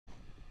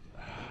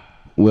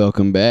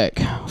Welcome back,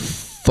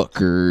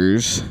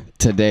 fuckers.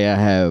 Today I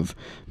have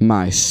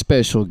my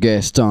special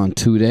guest on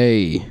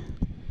today,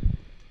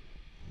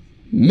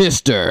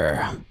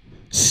 Mr.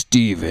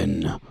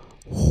 Stephen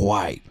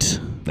White.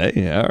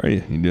 Hey, how are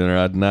you? You doing all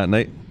right tonight,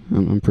 Nate?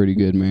 I'm pretty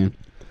good, man.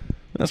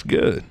 That's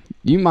good.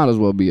 You might as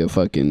well be a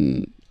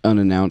fucking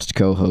unannounced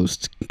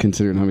co-host,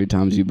 considering how many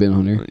times you've been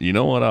on here. You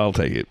know what? I'll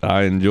take it.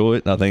 I enjoy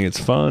it. I think it's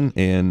fun,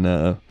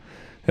 and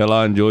hell,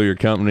 I enjoy your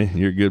company.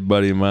 You're a good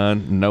buddy of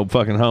mine. No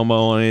fucking homo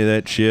on any of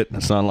that shit.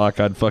 It's not like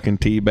I'd fucking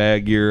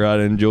teabag you or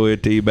I'd enjoy a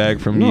teabag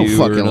from you.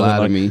 Don't fucking lie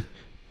to me.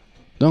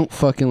 Don't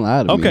fucking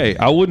lie to me. Okay,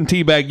 I wouldn't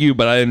teabag you,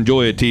 but I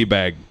enjoy a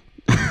teabag.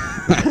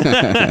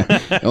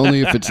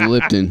 Only if it's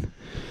Lipton.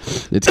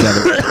 It's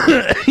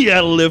got You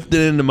gotta lift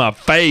it into my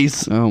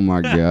face. Oh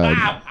my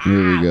god.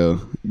 Here we go.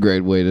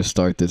 Great way to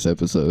start this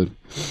episode.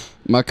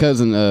 My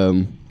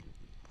cousin,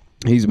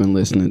 he's been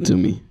listening to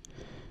me,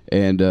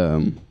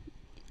 and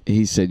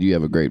he said you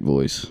have a great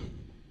voice.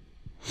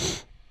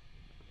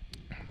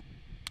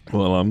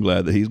 Well, I'm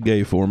glad that he's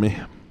gay for me.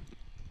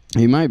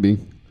 He might be.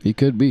 He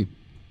could be.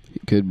 He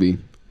could be.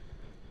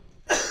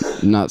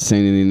 Not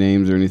saying any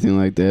names or anything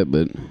like that,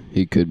 but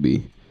he could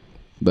be.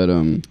 But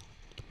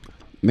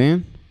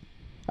man,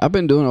 I've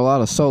been doing a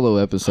lot of solo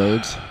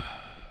episodes,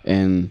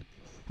 and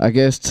I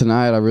guess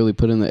tonight I really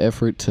put in the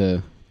effort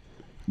to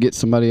get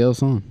somebody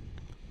else on.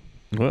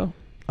 Well,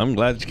 I'm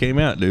glad that you came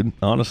out, dude.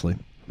 Honestly,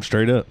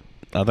 straight up.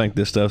 I think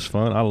this stuff's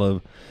fun. I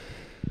love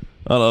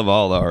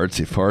all the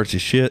artsy-fartsy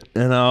shit,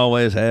 and I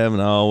always have,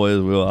 and I always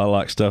will. I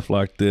like stuff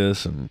like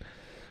this and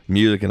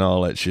music and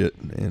all that shit.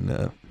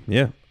 And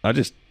yeah, I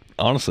just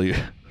honestly,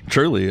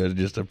 truly, I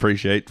just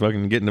appreciate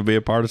fucking getting to be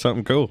a part of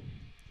something cool.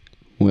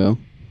 Well,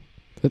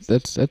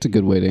 that's a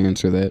good way to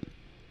answer that.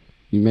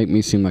 You make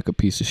me seem like a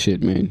piece of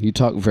shit, man. You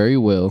talk very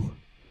well,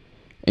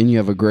 and you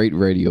have a great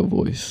radio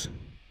voice.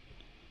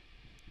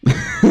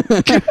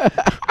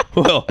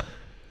 Well,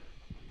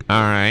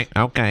 all right,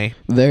 okay.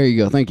 There you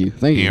go. Thank you.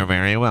 You're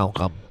very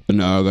welcome.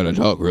 Now I gotta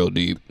talk real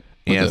deep.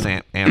 Yes,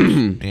 yeah,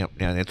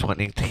 that's what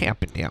needs to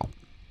happen now.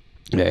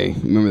 Hey,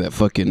 remember that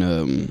fucking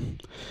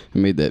I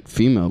made that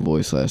female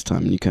voice last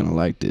time and you kind of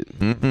liked it.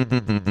 What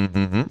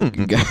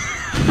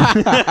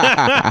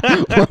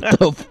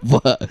the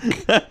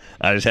fuck?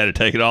 I just had to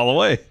take it all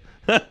away.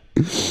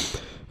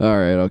 All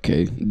right,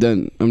 okay.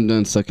 Done. I'm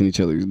done sucking each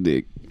other's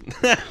dick.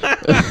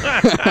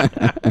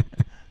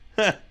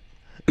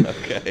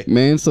 Okay.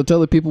 Man, so tell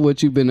the people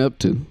what you've been up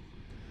to.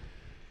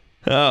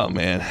 Oh,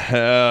 man.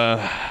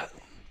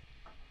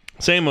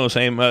 Same old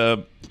same.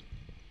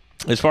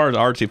 As far as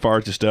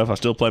artsy-fartsy stuff, I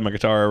still play my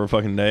guitar every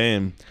fucking day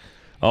and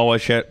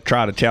always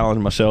try to challenge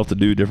myself to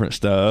do different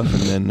stuff.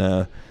 And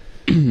then,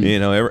 you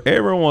know,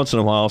 every once in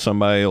a while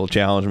somebody will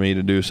challenge me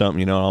to do something,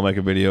 you know, and I'll make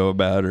a video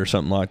about it or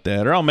something like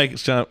that. Or I'll make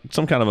some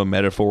kind of a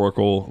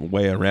metaphorical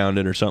way around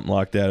it or something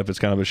like that if it's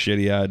kind of a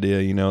shitty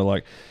idea, you know,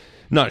 like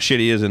not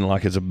shitty as in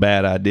like it's a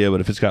bad idea, but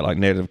if it's got like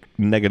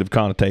negative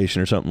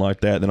connotation or something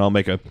like that, then I'll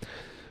make a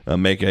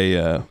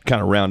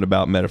kind of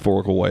roundabout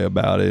metaphorical way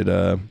about it.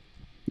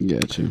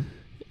 Gotcha.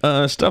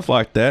 Stuff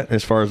like that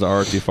as far as the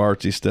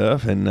artsy-fartsy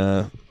stuff. And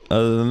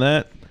other than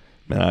that,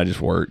 man, I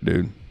just work,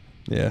 dude.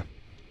 Yeah.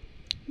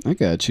 I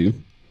got you.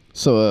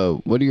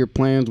 So, what are your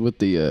plans with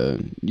the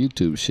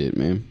YouTube shit,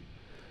 man?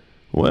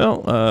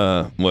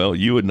 Well,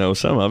 you would know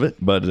some of it,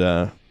 but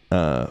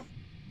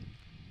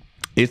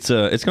it's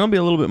going to be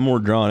a little bit more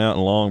drawn out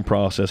and long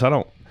process.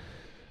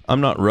 I'm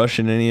not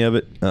rushing any of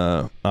it.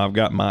 I've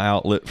got my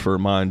outlet for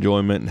my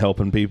enjoyment and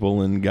helping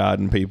people and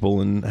guiding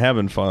people and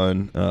having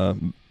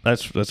fun.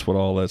 That's what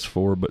all that's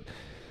for. But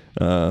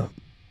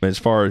as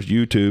far as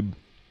YouTube,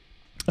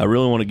 I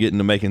really want to get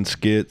into making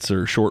skits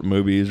or short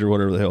movies or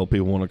whatever the hell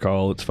people want to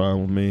call it. It's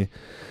fine with me.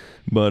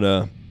 But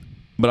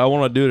I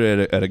want to do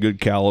it at a good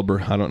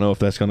caliber. I don't know if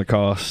that's going to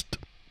cost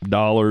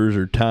dollars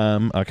or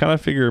time. I kind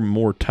of figure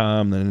more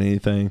time than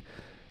anything.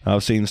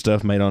 I've seen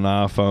stuff made on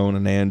iPhone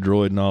and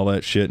Android and all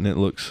that shit, and it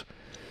looks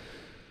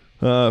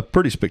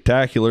pretty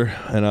spectacular.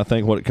 And I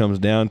think what it comes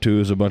down to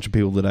is a bunch of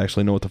people that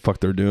actually know what the fuck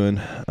they're doing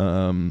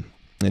and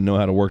know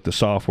how to work the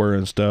software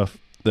and stuff.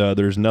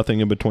 There's nothing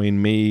in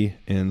between me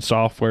and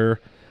software.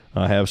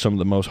 I have some of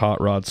the most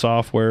hot rod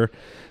software.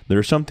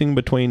 There's something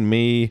between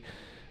me,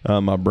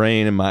 my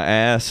brain, and my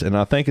ass, and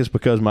I think it's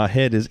because my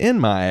head is in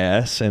my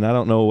ass, and I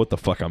don't know what the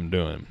fuck I'm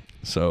doing.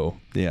 So,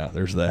 yeah,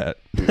 there's that.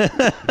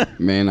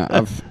 Man,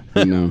 I've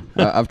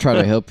tried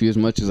to help you as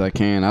much as I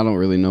can. I don't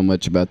really know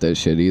much about that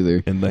shit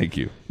either. And thank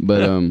you.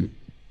 But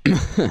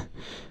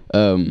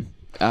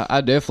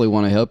I definitely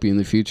want to help you in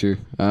the future.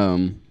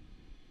 I'm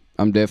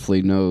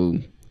definitely no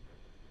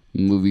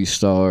movie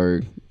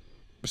star,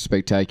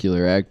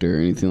 spectacular actor or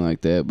anything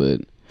like that,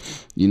 but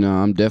you know,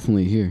 I'm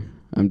definitely here.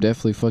 I'm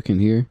definitely fucking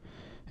here.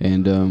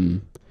 And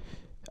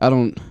I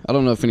don't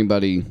know if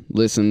anybody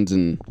listens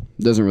and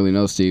doesn't really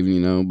know Steven, you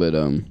know, but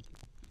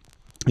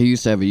he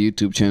used to have a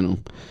YouTube channel.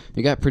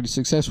 He got pretty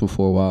successful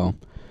for a while,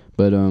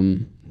 but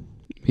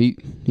he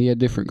had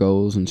different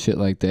goals and shit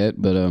like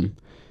that, but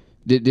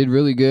did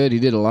really good. He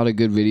did a lot of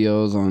good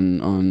videos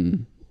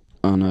on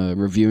on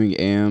reviewing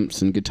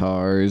amps and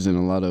guitars and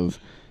a lot of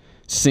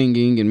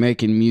singing and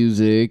making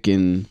music,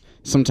 and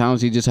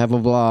sometimes he'd just have a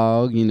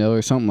vlog, you know,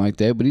 or something like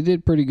that. But he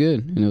did pretty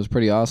good, and it was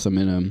pretty awesome.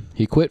 And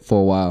he quit for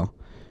a while,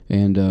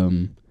 and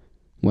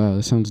wow,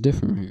 that sounds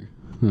different here.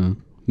 Huh.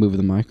 Moving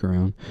the mic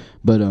around,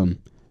 but and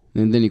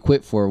then he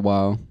quit for a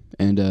while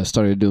and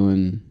started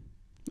doing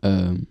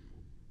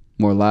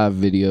more live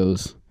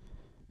videos,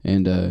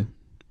 and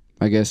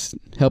I guess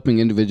helping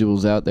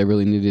individuals out that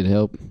really needed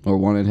help or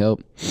wanted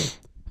help,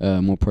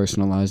 more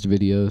personalized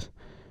videos.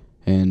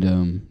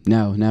 And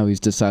now he's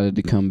decided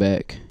to come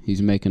back.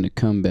 He's making a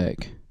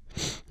comeback,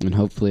 and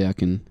hopefully I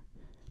can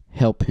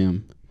help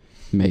him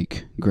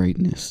make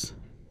greatness.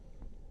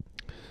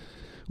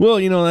 Well,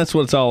 you know, that's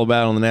what it's all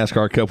about on the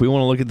NASCAR Cup. We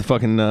want to look at the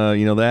fucking,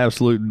 you know,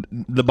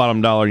 the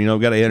bottom dollar. You know,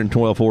 got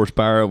 812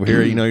 horsepower over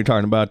here. You know, you're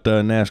talking about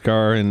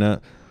NASCAR and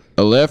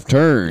a left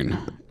turn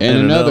and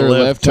another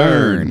left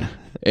turn.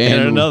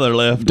 And another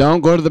left. Don't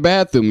go to the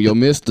bathroom. You'll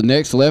miss the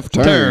next left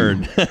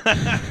turn.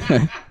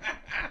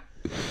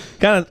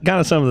 Kind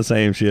of some of the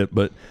same shit,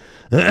 but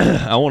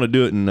I want to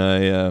do it in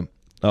a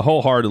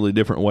wholeheartedly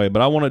different way.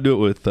 But I want to do it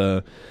with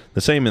the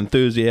same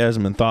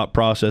enthusiasm and thought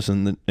process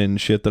and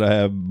shit that I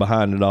have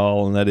behind it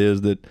all, and that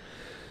is that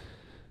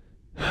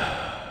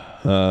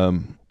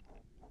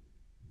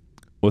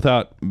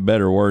without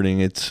better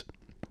wording, it's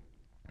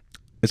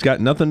got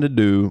nothing to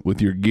do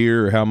with your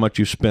gear or how much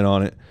you spent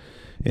on it.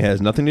 It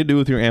has nothing to do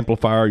with your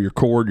amplifier, your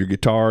cord, your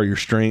guitar, your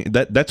string.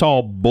 That's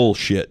all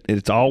bullshit.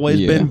 It's always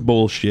been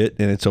bullshit,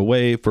 and it's a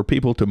way for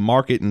people to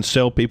market and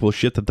sell people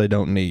shit that they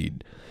don't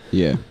need.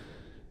 Yeah.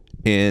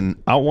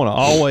 And I want to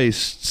always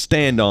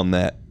stand on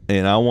that,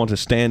 and I want to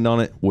stand on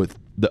it with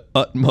the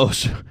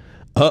utmost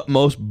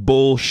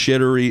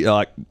bullshittery,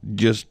 like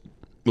just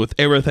with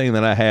everything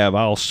that I have.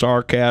 I'll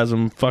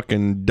sarcasm,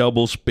 fucking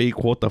double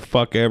speak, what the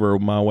fuck ever,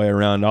 my way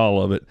around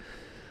all of it.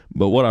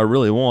 But what I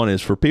really want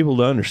is for people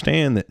to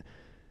understand that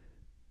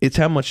it's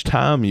how much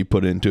time you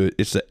put into it.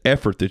 It's the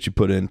effort that you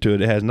put into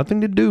it. It has nothing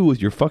to do with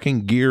your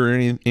fucking gear or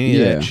any of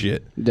that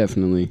shit.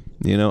 Definitely.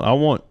 You know, I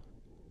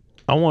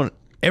want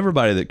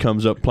everybody that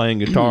comes up playing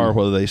guitar,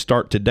 whether they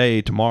start today,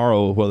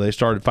 tomorrow, whether they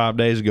started 5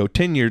 days ago,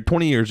 10 years,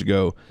 20 years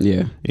ago.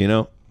 Yeah. You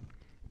know,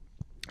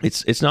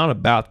 it's not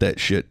about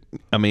that shit.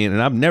 I mean,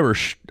 and I've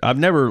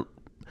never,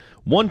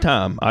 one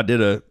time I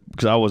did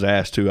because I was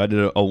asked to, I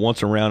did a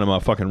once around in my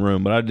fucking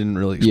room, but I didn't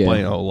really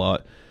explain a whole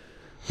lot.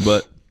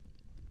 But,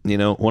 you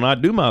know, when I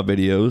do my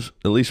videos,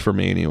 at least for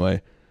me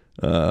anyway,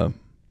 you know,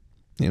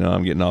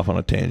 I'm getting off on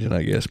a tangent,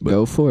 I guess. But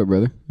go for it,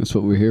 brother. That's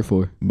what we're here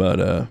for.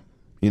 But,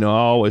 you know, I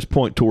always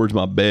point towards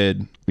my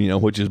bed, you know,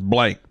 which is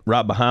blank.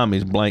 Right behind me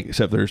is blank,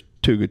 except there's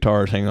 2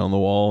 guitars hanging on the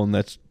wall, and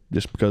that's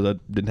just because I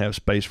didn't have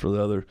space for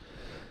the other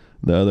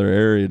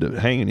area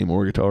to hang any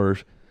more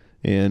guitars.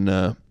 And,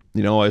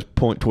 you know, I always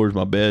point towards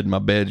my bed. My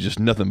bed's just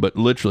nothing but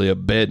literally a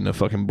bed and a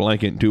fucking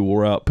blanket and 2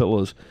 wore-out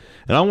pillows.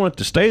 And I want it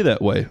to stay that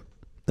way.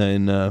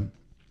 And,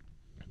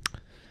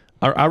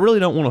 I really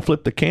don't want to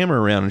flip the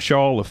camera around and show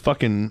all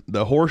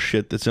the horse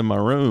shit that's in my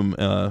room.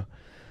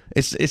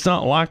 It's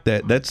not like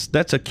that.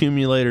 That's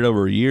accumulated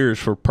over years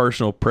for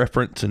personal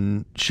preference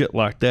and shit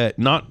like that.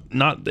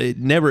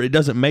 It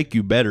doesn't make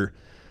you better.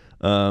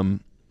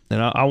 And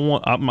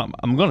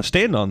I'm going to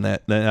stand on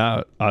that.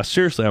 And I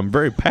seriously, I'm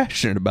very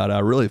passionate about it. I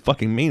really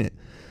fucking mean it.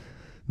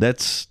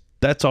 That's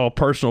all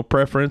personal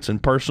preference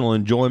and personal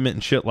enjoyment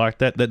and shit like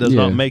that. That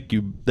doesn't make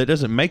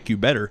you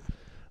better.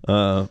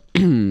 I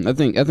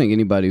think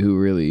anybody who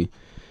really,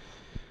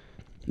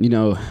 you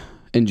know,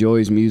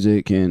 enjoys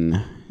music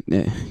and,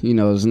 you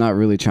know, is not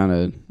really trying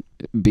to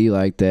be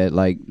like that.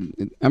 Like,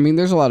 I mean,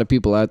 there's a lot of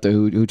people out there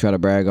who try to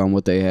brag on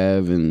what they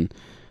have, and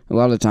a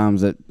lot of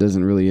times that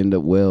doesn't really end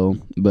up well.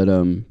 But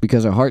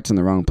because our heart's in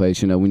the wrong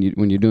place, you know, when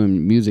you're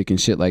doing music and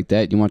shit like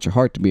that, you want your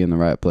heart to be in the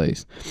right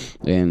place.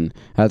 And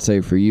I'd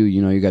say for you,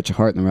 you know, you got your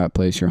heart in the right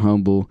place. You're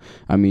humble.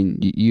 I mean,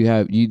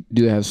 you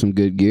do have some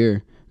good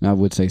gear. And I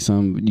would say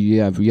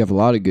you have a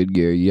lot of good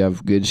gear. You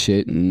have good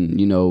shit, and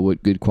you know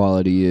what good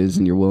quality is,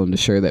 and you're willing to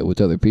share that with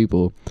other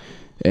people.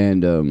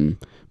 And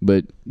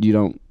but you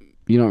don't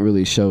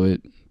really show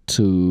it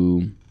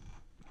to,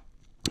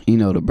 you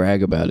know, to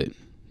brag about it.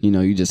 You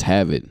know, you just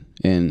have it.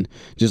 And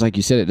just like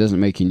you said, it doesn't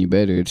make you any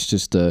better. It's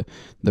just the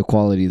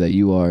quality that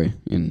you are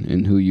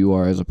and who you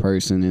are as a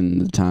person, and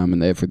the time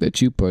and the effort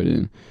that you put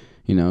in.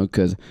 You know,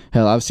 because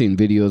hell, I've seen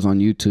videos on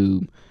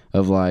YouTube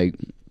of like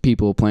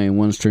people playing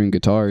 1-string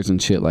guitars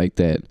and shit like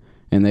that,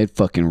 and they'd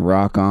fucking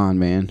rock on,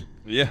 man.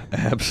 Yeah,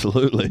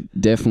 absolutely.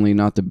 Definitely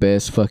not the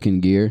best fucking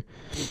gear.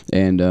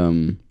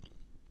 And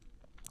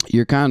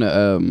you're kind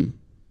of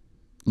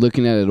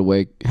looking at it a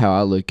way how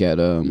I look at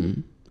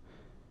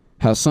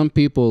how some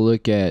people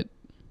look at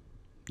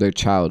their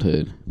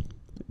childhood.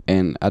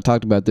 And I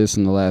talked about this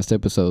in the last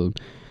episode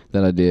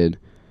that I did.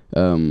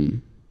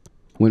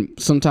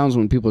 Sometimes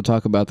when people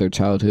talk about their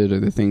childhood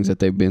or the things that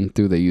they've been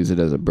through, they use it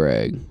as a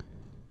brag.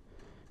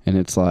 And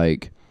it's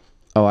like,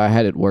 oh, I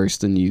had it worse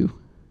than you.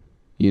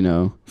 you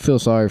know, feel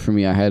sorry for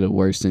me, I had it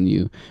worse than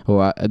you,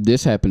 or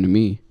this happened to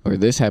me, or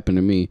this happened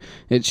to me.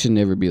 It should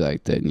never be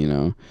like that, you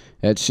know.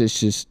 That's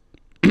just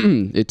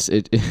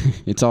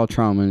it's all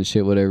trauma and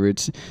shit, whatever.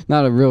 It's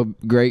not a real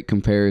great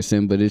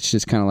comparison, but it's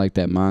just kind of like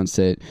that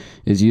mindset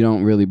is you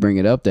don't really bring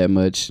it up that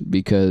much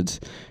because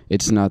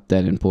it's not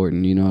that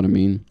important, you know what I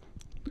mean?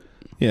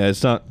 Yeah,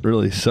 it's not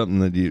really something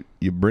that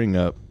you bring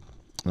up.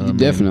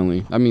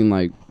 Definitely. I mean,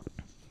 like,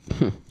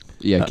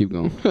 yeah, keep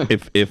going.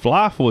 if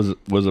life was a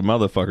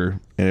motherfucker,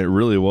 and it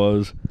really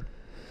was,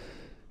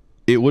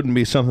 it wouldn't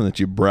be something that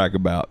you brag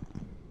about.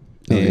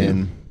 Oh, and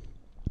yeah.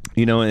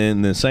 you know,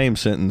 in the same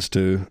sentence,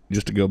 to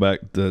just to go back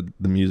to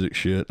the music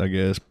shit, I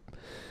guess,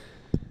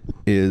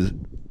 is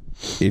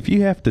if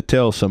you have to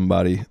tell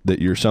somebody that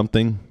you're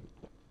something,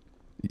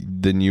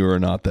 then you are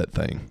not that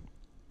thing.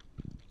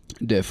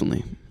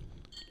 Definitely.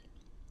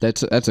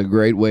 That's a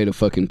great way to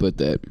fucking put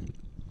that.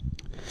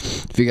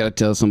 If you gotta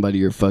tell somebody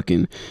you're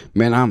fucking,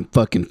 man, I'm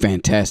fucking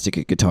fantastic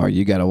at guitar,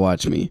 you gotta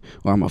watch me.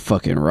 Or I'm a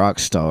fucking rock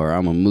star,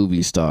 I'm a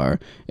movie star.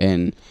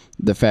 And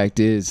the fact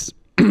is,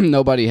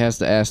 nobody has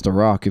to ask The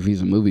Rock if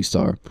he's a movie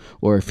star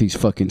or if he's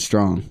fucking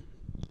strong.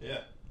 Yeah.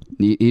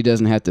 He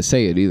doesn't have to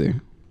say it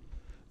either.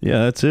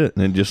 Yeah, that's it.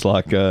 And just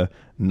like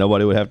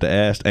nobody would have to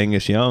ask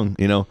Angus Young,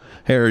 you know,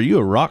 hey, are you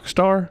a rock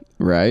star?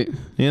 Right?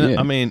 You know, Yeah.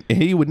 I mean,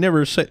 he would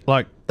never say,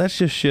 like, that's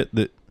just shit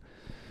that,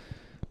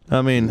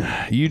 I mean,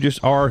 you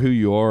just are who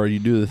you are. You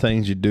do the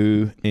things you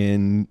do,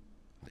 and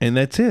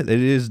that's it.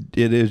 It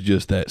is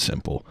just that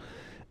simple.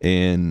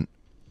 And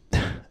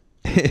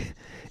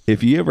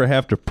if you ever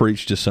have to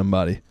preach to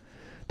somebody,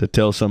 to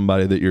tell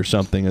somebody that you're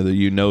something or that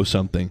you know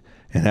something,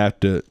 and have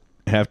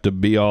to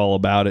be all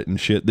about it and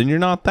shit, then you're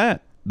not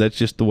that. That's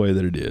just the way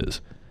that it is.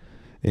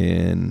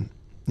 And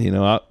you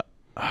know,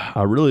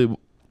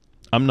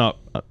 I'm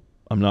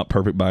not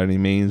perfect by any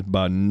means,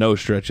 by no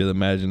stretch of the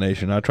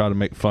imagination. I try to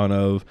make fun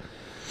of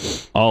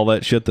all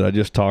that shit that I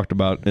just talked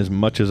about as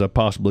much as I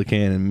possibly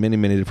can in many,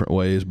 many different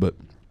ways. But,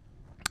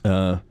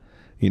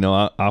 you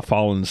know, I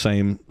fall in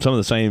some of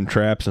the same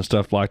traps and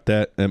stuff like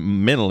that.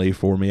 And mentally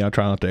for me, I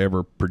try not to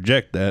ever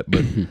project that,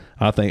 but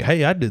I think,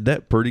 hey, I did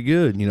that pretty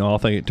good. You know, I'll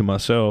think it to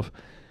myself,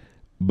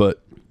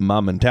 but my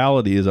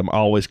mentality is I'm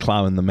always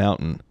climbing the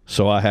mountain.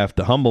 So I have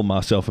to humble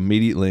myself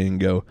immediately and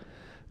go,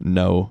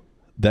 no,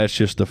 that's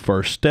just the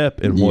first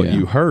step in what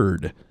you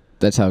heard.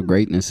 That's how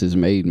greatness is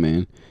made,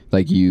 man.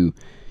 Like you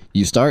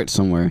start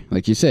somewhere.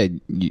 Like you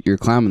said, you're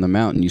climbing the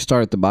mountain. You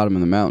start at the bottom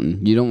of the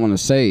mountain. You don't want to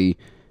say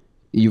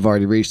you've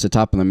already reached the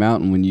top of the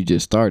mountain when you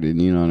just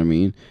started. You know what I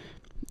mean?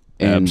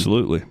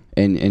 Absolutely.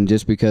 And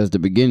just because the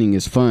beginning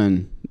is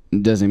fun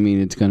doesn't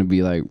mean it's going to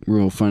be like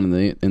real fun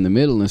in the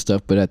middle and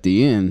stuff. But at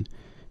the end,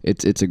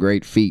 it's a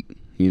great feat.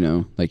 You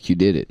know, like you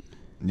did it.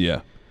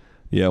 Yeah,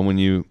 yeah. When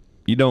you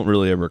don't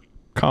really ever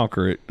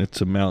conquer it, it's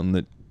a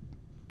mountain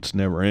that's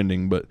never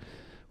ending. But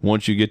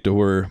once you get to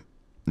where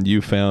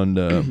you found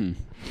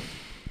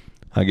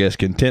I guess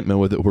contentment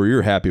with it, where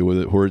you're happy with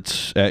it, where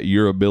it's at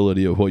your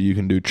ability of what you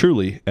can do,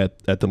 truly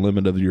at the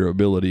limit of your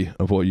ability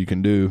of what you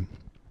can do,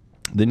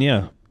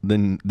 then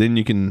then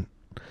you can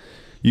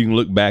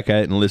look back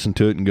at it and listen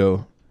to it and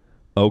go,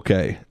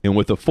 okay. And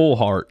with a full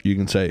heart, you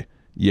can say,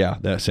 yeah,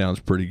 that sounds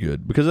pretty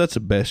good, because that's the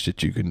best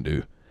that you can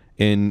do.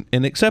 And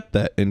accept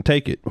that and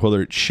take it,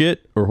 whether it's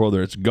shit or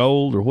whether it's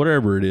gold or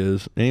whatever it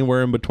is,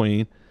 anywhere in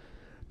between.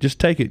 Just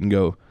take it and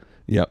go,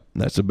 yep,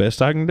 that's the best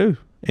I can do.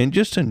 And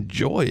just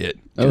enjoy it.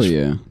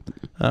 Yeah.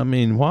 I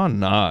mean, why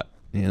not?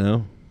 You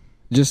know?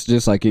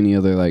 Just like any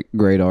other like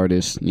great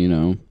artist, you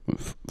know,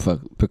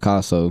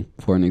 Picasso,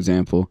 for an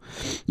example.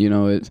 You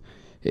know,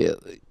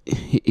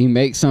 he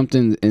makes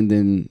something, and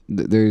then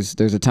there's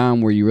a time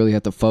where you really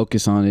have to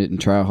focus on it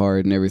and try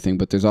hard and everything,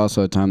 but there's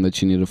also a time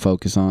that you need to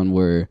focus on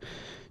where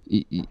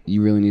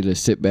you really need to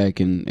sit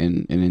back and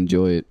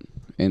enjoy it.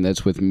 And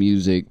that's with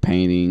music,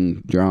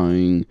 painting,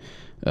 drawing.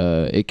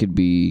 It could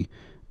be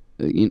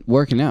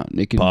working out.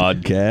 It could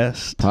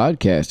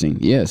podcasting.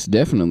 Yes,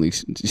 definitely.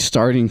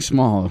 Starting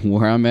small.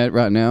 Where I'm at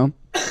right now,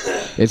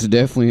 it's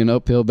definitely an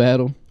uphill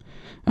battle.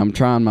 I'm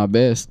trying my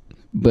best,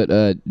 but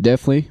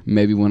definitely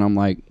maybe when I'm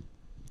like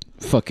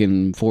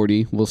fucking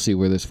 40, we'll see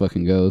where this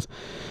fucking goes.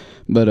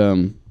 But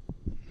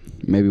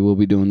maybe we'll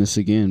be doing this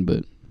again,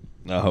 but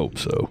I hope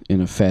so. In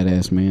a fat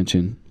ass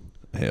mansion.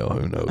 Hell,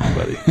 who knows,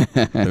 buddy?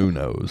 Who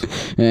knows?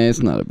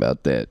 It's not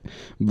about that.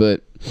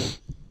 But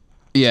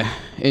yeah,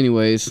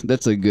 anyways,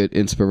 that's a good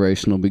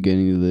inspirational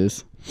beginning to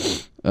this.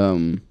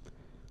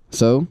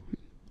 So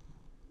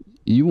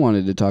you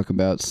wanted to talk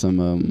about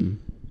some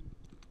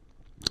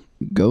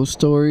ghost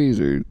stories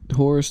or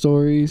horror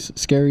stories,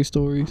 scary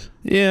stories?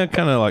 Yeah,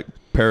 kind of like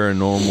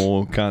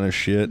paranormal kind of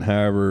shit,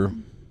 however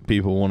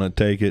people want to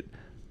take it.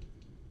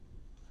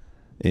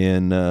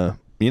 And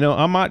you know,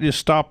 I might just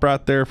stop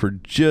right there for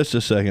just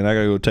a second. I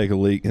gotta go take a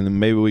leak, and then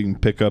maybe we can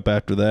pick up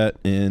after that,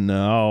 and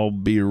I'll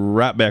be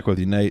right back with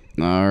you, Nate.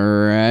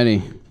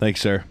 Alrighty. Thanks,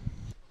 sir.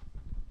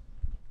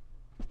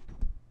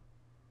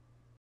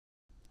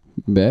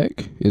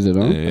 Back? Is it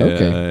on? Yeah,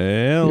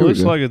 Okay. Yeah,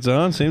 looks like it's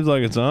on. Seems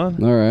like it's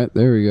on. All right,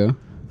 there we go.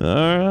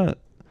 All right.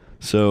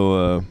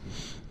 So,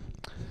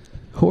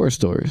 Horror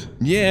stories.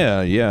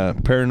 yeah,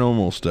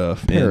 paranormal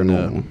stuff.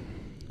 Paranormal. And,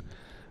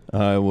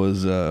 I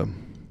was, I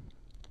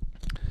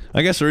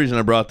guess the reason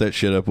I brought that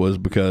shit up was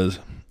because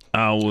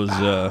I was,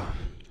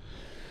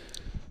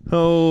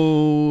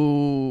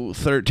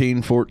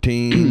 13,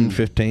 14,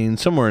 15,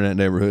 somewhere in that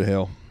neighborhood,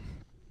 hell.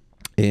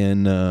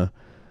 And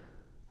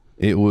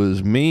it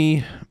was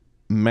me,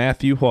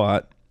 Matthew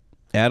Watt,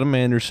 Adam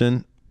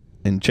Anderson,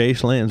 and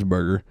Chase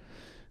Landsberger.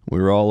 We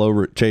were all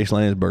over at Chase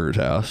Landsberger's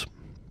house.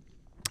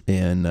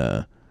 And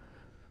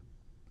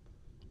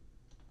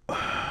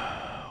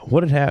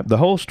what had happened, the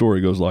whole story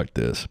goes like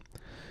this.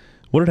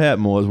 What had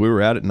happened was we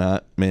were out at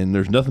night, man,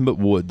 there's nothing but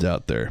woods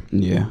out there.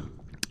 Yeah.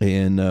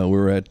 And we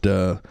were at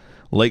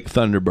Lake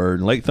Thunderbird.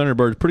 And Lake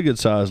Thunderbird's a pretty good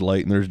sized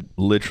lake, and there's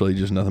literally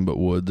just nothing but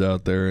woods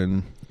out there.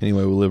 And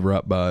anyway, we live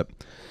right by it.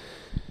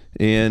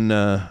 And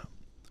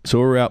so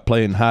we were out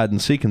playing hide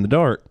and seek in the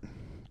dark.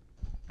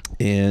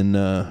 And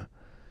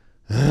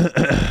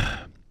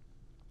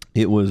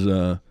it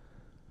was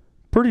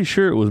pretty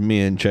sure it was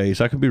me and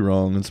Chase. I could be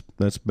wrong.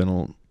 That's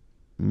been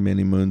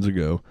many moons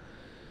ago.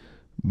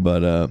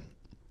 But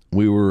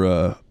we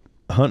were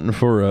hunting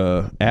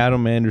for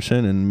Adam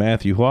Anderson and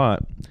Matthew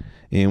Watt,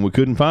 and we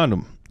couldn't find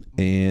them.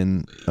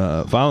 And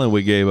finally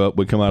we gave up.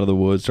 We come out of the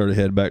woods, started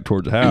heading back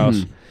towards the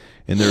house,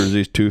 and there was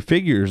these two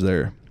figures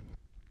there.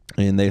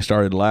 And they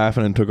started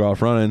laughing and took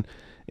off running.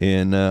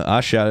 And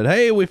I shouted,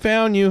 "Hey, we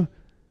found you!"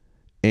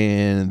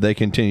 And they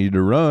continued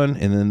to run,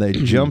 and then they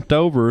jumped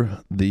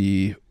over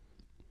the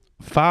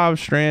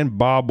 5-strand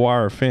barbed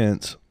wire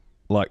fence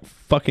like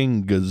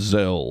fucking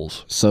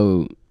gazelles.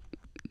 So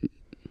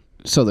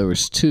there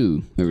was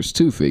two. There was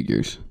two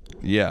figures.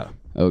 Yeah.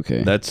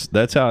 Okay.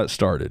 That's how it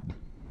started.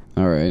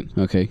 All right.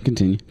 Okay.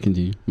 Continue.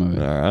 My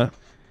bad. All right.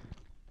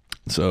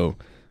 So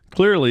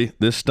clearly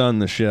this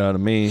stunned the shit out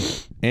of me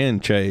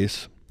and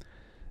Chase.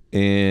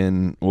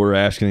 And we're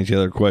asking each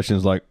other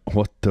questions like,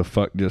 what the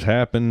fuck just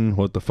happened?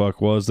 What the fuck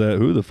was that?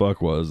 Who the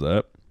fuck was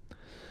that?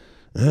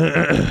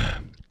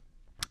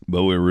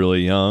 But we were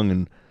really young,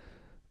 and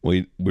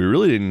we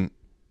really didn't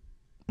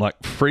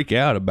like freak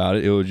out about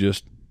it. It was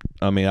just,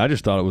 I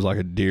just thought it was like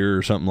a deer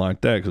or something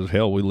like that, because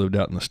hell, we lived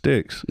out in the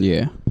sticks.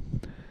 Yeah.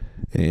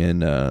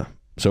 And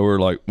so we're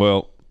like,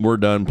 well, we're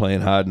done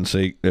playing hide and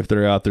seek. If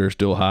they're out there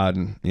still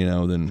hiding,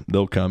 then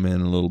they'll come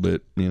in a little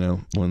bit,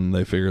 when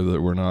they figure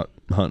that we're not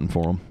hunting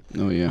for them.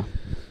 Oh yeah.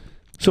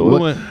 So we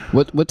went.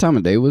 What time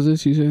of day was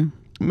this? You said?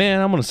 Man,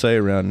 I'm gonna say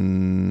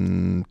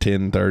around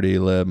 10:30,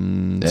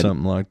 11,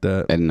 something like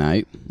that. At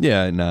night?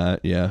 Yeah, at night.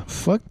 Yeah.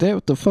 Fuck that!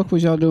 What the fuck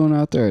was y'all doing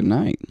out there at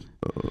night?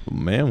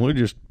 Man, we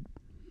just.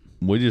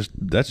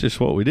 That's just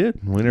what we did.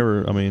 We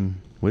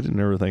didn't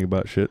ever think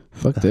about shit.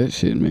 Fuck that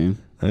shit, man.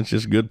 That's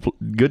just good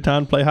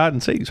time to play hide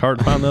and seek. It's hard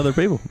to find the other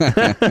people.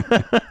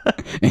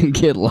 And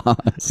get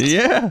lost.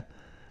 Yeah.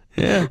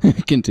 Yeah.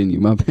 Continue,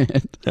 my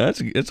bad.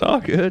 It's all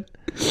good.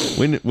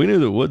 We knew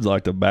the woods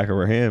like the back of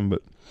our hand,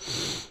 but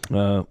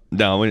no,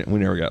 we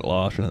never got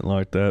lost or anything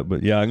like that.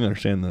 But yeah, I can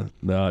understand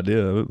the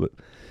idea of it.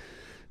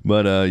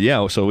 But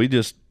yeah, so we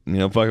just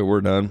fuck it, we're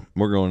done.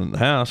 We're going in the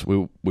house.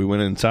 We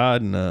went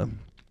inside, and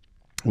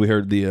we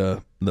heard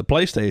the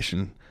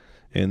PlayStation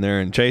in there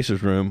in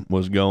Chase's room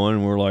was going,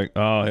 and we're like,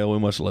 oh hell, we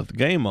must have left the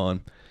game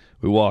on.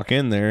 We walk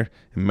in there,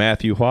 and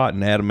Matthew Watt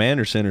and Adam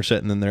Anderson are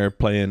sitting in there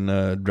playing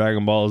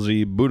Dragon Ball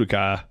Z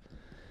Budokai,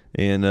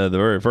 in the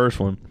very first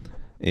one.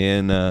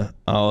 And I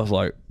was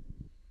like,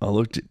 I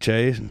looked at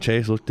Chase, and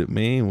Chase looked at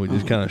me, and we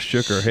just kind of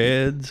shook our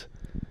heads.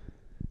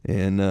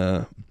 And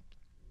I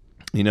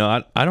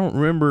don't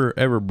remember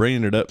ever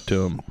bringing it up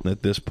to him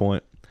at this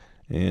point.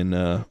 And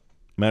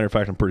matter of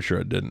fact, I'm pretty sure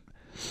I didn't.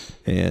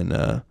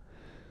 And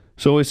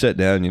so we sat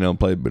down,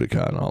 played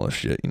Budokai and all this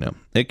shit.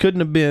 It couldn't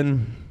have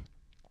been,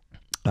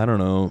 I don't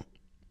know,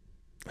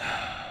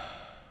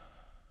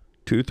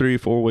 2, 3,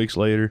 4 weeks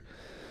later,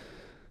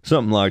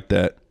 something like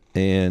that.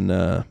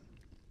 And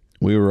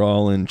we were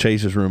all in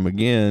Chase's room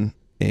again,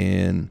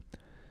 and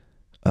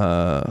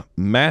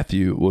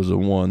Matthew was the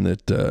one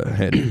that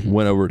had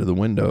went over to the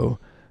window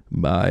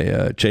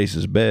by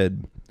Chase's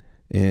bed,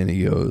 and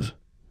he goes,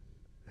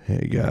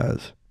 "Hey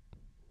guys,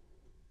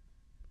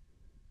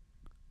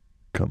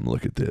 come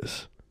look at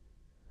this."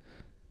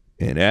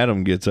 And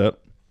Adam gets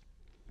up,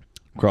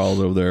 crawls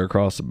over there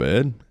across the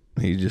bed.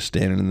 He's just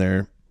standing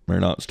there, or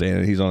not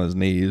standing, he's on his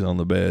knees on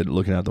the bed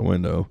looking out the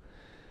window,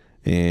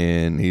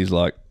 and he's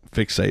like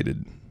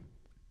fixated.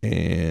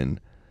 And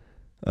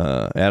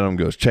Adam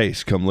goes,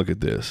 "Chase, come look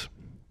at this."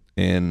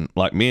 And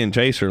like me and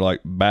Chase are like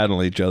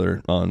battling each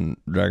other on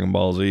Dragon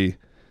Ball Z,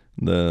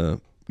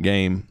 the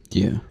game.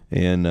 Yeah.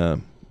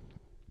 And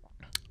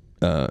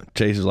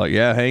Chase is like,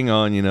 "Yeah, hang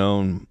on,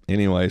 And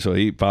anyway, so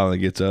he finally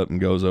gets up and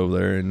goes over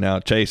there, and now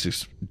Chase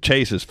is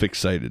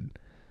fixated.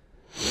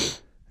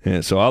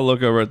 And so I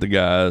look over at the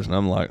guys, and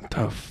I'm like,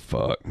 "The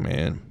fuck,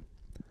 man."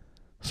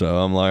 So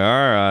I'm like,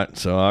 "All right."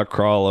 So I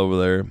crawl over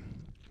there,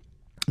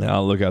 and I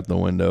look out the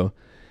window,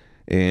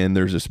 and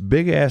there's this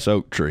big ass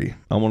oak tree.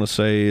 I want to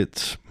say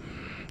it's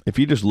if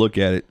you just look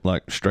at it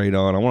like straight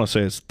on, I want to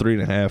say it's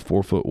 3.5,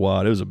 4 foot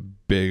wide. It was a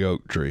big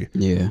oak tree.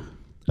 Yeah.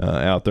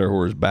 Out there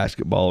where his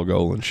basketball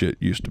goal and shit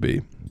used to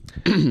be.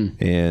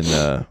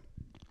 And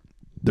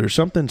there's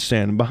something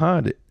standing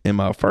behind it. And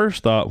my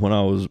first thought when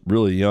I was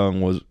really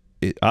young was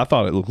I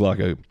thought it looked like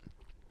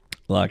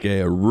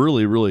a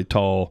really, really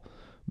tall,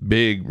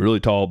 big,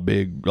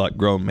 like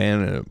grown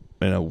man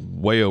in a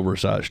way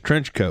oversized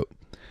trench coat.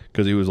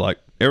 Because he was like,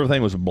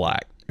 everything was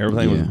black.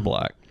 Everything was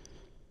black.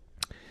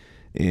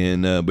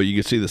 And but you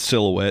could see the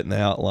silhouette and the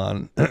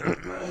outline.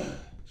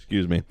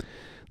 Excuse me.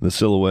 The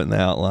silhouette and the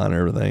outline and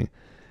everything.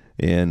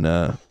 And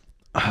I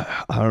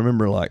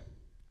remember like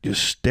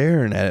just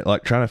staring at it,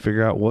 like trying to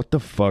figure out what the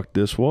fuck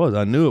this was.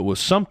 I knew it was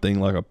something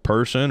like a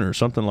person or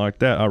something like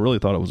that. I really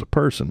thought it was a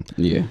person.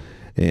 Yeah.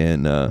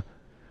 And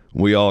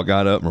we all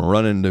got up and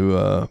run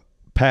into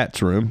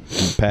Pat's room.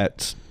 And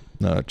Pat's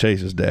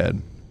Chase's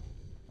dad.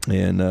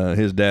 And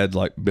his dad's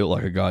like built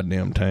like a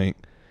goddamn tank.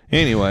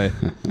 Anyway,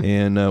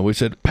 and we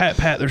said,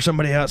 Pat, there's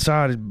somebody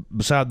outside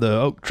beside the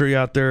oak tree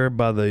out there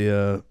by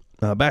the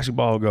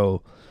basketball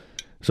goal.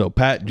 So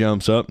Pat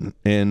jumps up,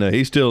 and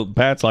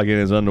Pat's like in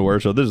his underwear,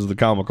 so this is the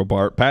comical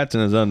part. Pat's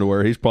in his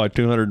underwear. He's probably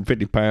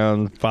 250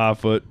 pounds,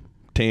 5'10",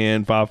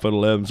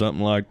 5'11",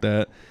 something like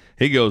that.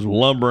 He goes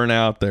lumbering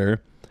out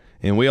there,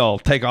 and we all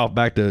take off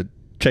back to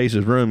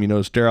Chase's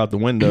room, stare out the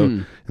window,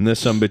 and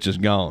this sumbitch is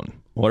gone.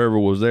 Whatever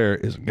was there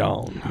is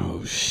gone.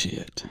 Oh,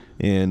 shit.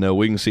 And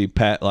we can see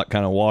Pat like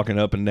kind of walking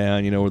up and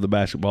down, where the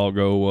basketball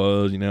goal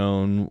was,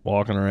 and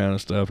walking around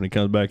and stuff, and he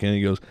comes back in and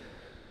he goes,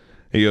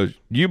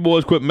 you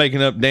boys quit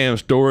making up damn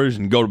stories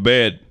and go to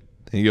bed.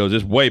 He goes,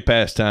 it's way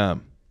past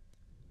time.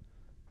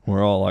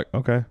 We're all like,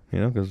 okay,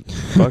 because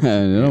fuck.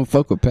 You don't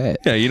fuck with Pat.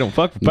 Yeah, you don't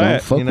fuck with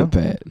Pat. Don't fuck with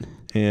Pat.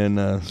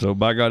 And so,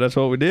 by God, that's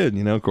what we did.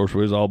 Of course,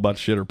 we was all about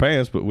to shit our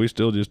pants, but we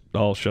still just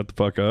all shut the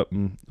fuck up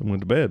and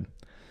went to bed.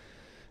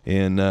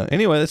 And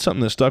anyway, that's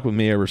something that stuck with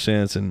me ever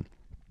since. And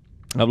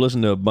I've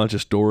listened to a bunch of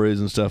stories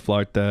and stuff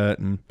like that.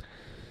 And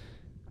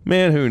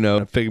man, who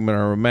knows? A figment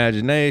of our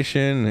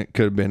imagination. It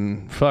could have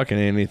been fucking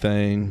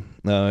anything.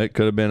 It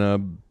could have been a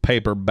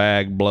paper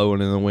bag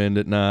blowing in the wind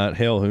at night.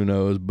 Hell, who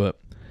knows? But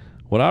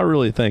what I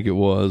really think it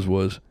was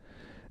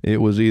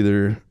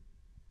either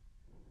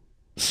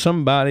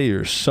somebody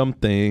or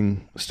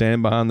something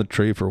standing behind the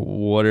tree for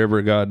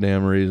whatever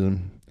goddamn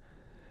reason.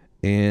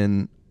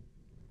 And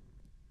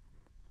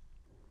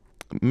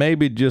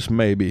maybe, just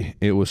maybe,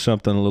 it was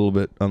something a little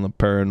bit on the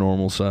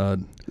paranormal side.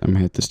 I'm going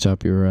to have to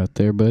stop you right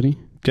there, buddy.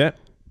 Okay.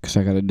 Because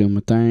I got to do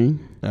my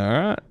thing. All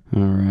right.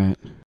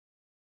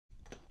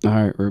 All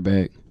right, we're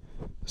back.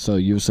 So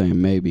you were saying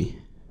maybe.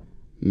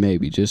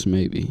 Maybe, just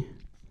maybe.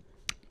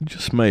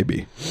 Just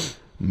maybe.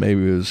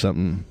 Maybe it was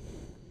something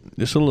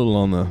just a little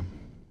on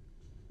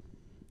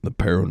the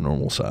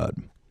paranormal side.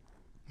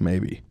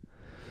 Maybe.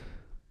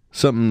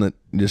 Something that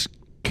just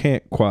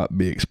can't quite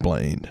be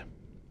explained.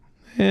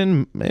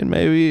 And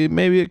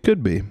maybe it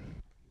could be.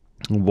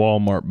 A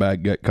Walmart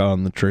bag got caught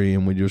in the tree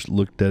and we just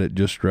looked at it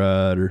just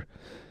right, or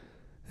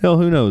hell,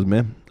 who knows,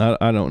 man?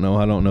 I don't know.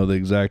 I don't know the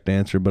exact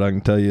answer, but I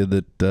can tell you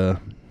that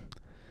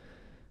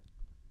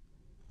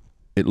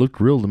it looked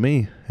real to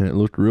me, and it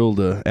looked real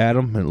to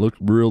Adam, and it looked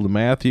real to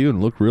Matthew, and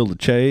it looked real to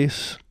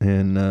Chase,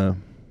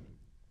 and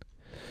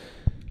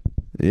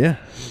yeah.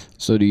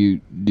 So do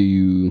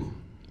you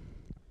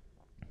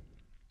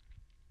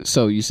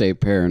so you say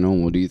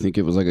paranormal, do you think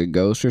it was like a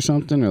ghost or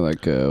something, or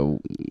like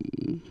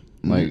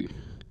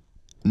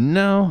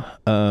no,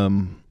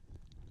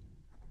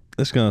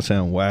 it's gonna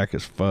sound whack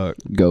as fuck.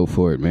 Go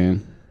for it,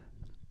 man.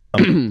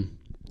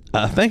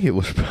 I think it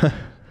was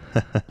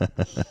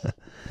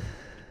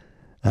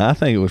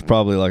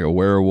probably like a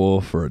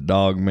werewolf or a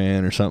dog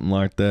man or something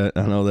like that.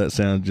 I know that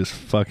sounds just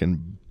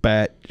fucking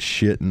bat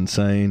shit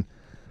insane,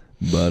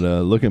 but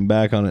looking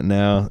back on it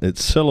now,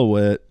 it's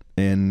silhouette,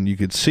 and you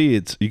could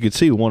see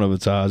one of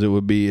its eyes. It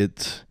would be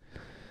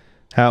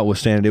how it was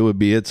standing. It would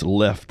be its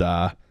left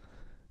eye,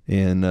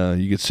 and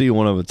you could see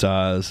one of its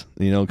eyes.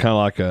 Kind of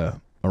like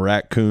a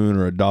raccoon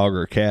or a dog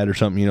or a cat or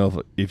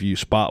something. If you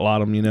spotlight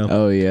them,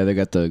 Oh yeah, they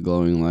got the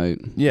glowing light.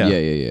 Yeah.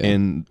 Yeah.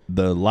 And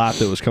the light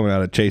that was coming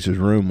out of Chase's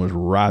room was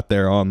right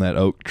there on that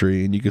oak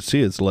tree, and you could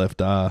see its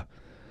left eye.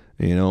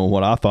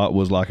 What I thought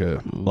was like a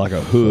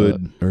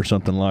hood or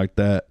something like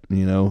that.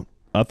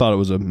 I thought it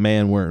was a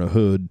man wearing a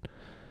hood,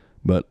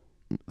 but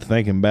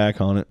thinking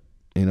back on it,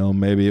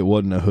 maybe it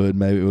wasn't a hood.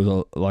 Maybe it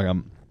was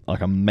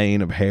like a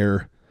mane of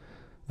hair.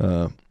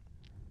 Man,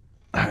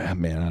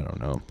 I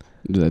don't know.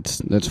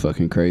 That's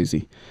fucking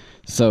crazy.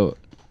 So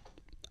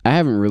I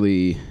haven't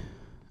really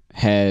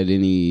had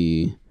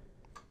any.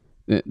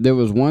 There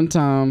was one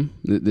time.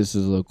 This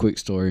is a little quick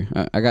story.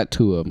 I got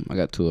two of them.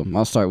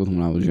 I'll start with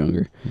when I was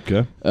younger.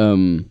 Okay.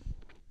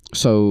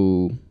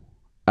 So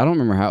I don't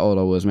remember how old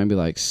I was. Maybe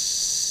like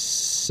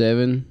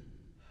 7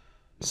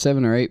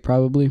 or 8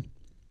 probably.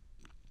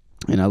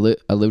 And I lived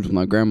with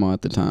my grandma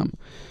at the time.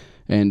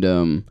 And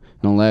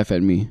don't laugh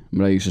at me,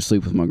 but I used to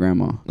sleep with my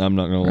grandma. I'm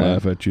not gonna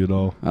laugh at you at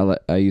all.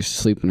 I used to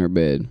sleep in her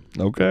bed.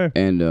 Okay.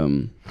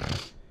 And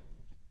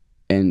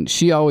And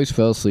she always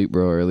fell asleep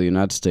real early, and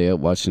I'd stay up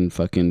watching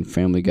fucking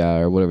Family Guy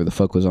or whatever the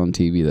fuck was on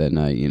TV that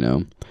night, you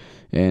know.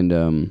 And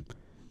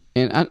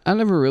I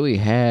never really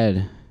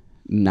had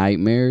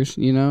nightmares,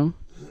 you know.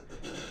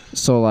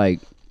 So like,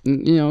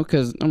 you know,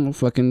 because I'm a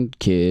fucking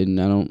kid and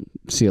I don't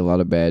see a lot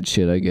of bad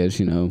shit, I guess,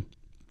 you know.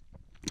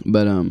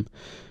 But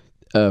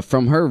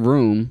from her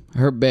room,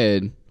 her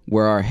bed,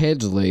 where our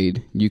heads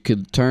laid, you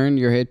could turn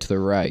your head to the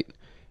right,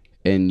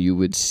 and you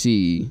would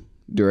see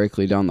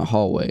directly down the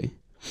hallway.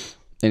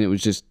 And it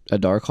was just a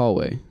dark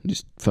hallway.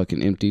 Just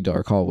fucking empty,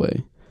 dark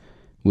hallway.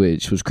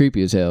 Which was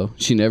creepy as hell.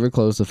 She never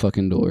closed the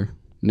fucking door.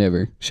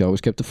 Never. She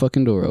always kept the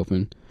fucking door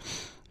open.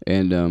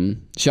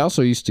 And she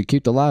also used to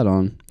keep the light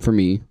on for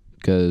me,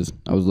 because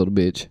I was a little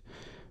bitch.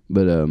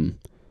 But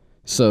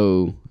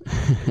so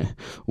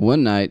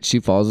one night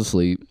she falls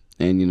asleep.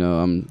 And, you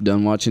know, I'm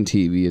done watching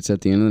TV. It's at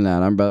the end of the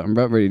night. I'm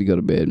about ready to go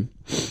to bed.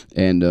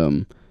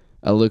 And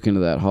I look into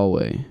that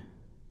hallway.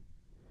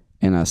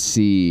 And I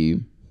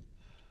see...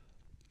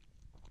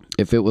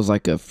 if it was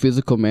like a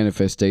physical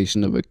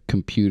manifestation of a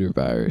computer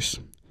virus.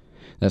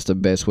 That's the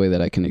best way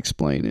that I can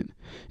explain it.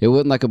 It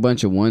wasn't like a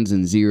bunch of ones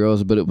and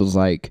zeros, but it was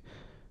like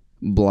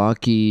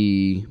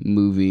blocky,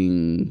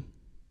 moving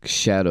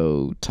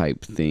shadow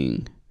type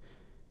thing.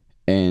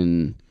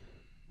 And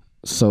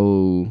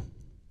so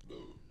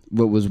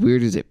what was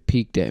weird is it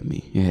peeked at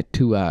me. It had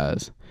two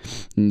eyes.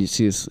 And you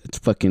see it's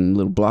fucking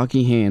little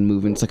blocky hand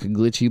moving. It's like a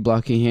glitchy,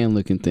 blocky hand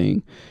looking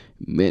thing.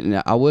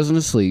 And I wasn't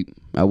asleep.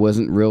 I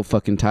wasn't real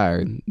fucking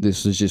tired.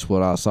 This was just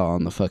what I saw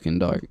in the fucking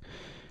dark.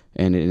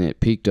 And it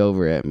peeked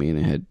over at me, and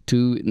it had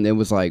two, and it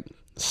was like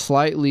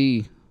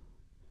slightly,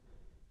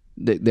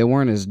 they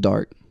weren't as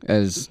dark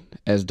as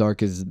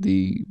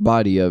the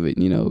body of it,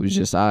 you know. It was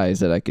just eyes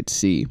that I could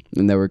see,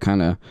 and they were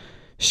kind of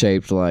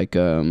shaped like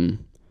yin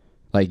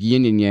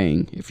and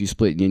yang. If you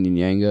split yin and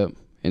yang up,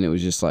 and it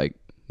was just like,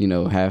 you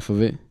know, half of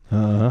it.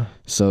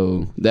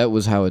 So that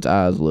was how its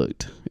eyes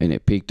looked, and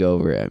it peeked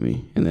over at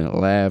me, and then it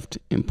laughed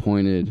and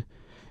pointed,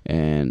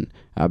 and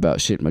I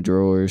about shit my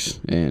drawers,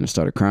 and I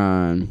started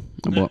crying.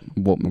 I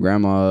woke my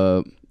grandma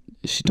up.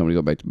 She told me to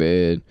go back to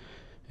bed,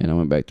 and I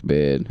went back to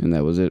bed, and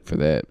that was it for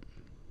that.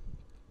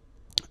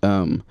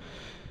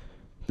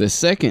 The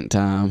second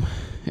time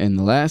and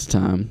the last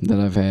time that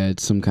I've had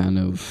some kind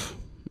of,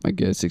 I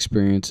guess,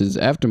 experiences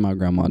after my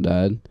grandma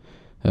died.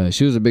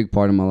 She was a big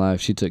part of my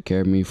life. She took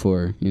care of me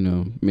for, you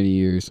know, many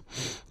years.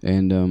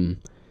 And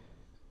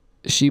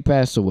she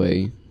passed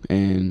away.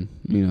 And,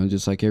 you know,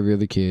 just like every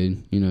other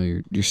kid, you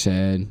know, you're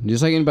sad.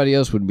 Just like anybody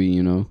else would be,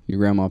 you know. Your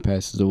grandma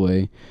passes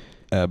away.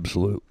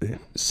 Absolutely.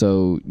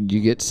 So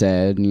you get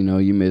sad, you know,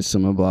 you miss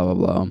them, blah, blah,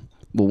 blah.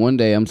 But one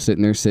day I'm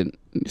sitting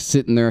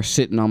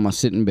on my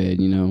sitting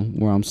bed, you know,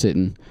 where I'm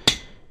sitting.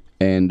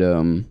 And,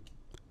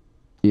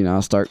 you know,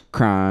 I start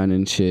crying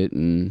and shit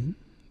and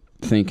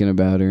thinking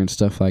about her and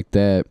stuff like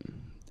that.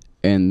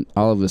 And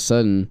all of a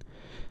sudden,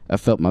 I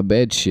felt my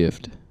bed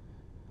shift.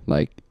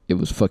 Like, it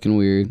was fucking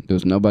weird. There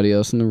was nobody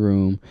else in the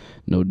room,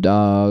 no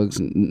dogs,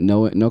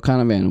 no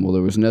kind of animal.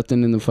 There was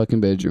nothing in the fucking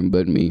bedroom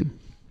but me.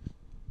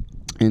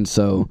 And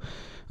so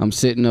I'm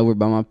sitting over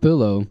by my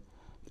pillow,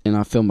 and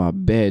I feel my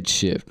bed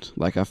shift.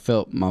 Like, I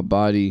felt my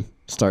body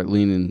start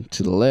leaning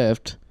to the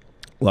left.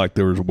 Like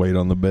there was weight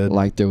on the bed?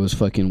 Like there was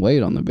fucking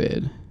weight on the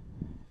bed.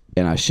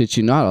 And I shit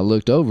you not, I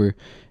looked over,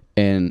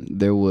 and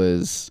there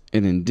was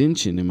an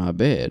indentation in my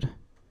bed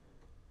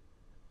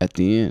at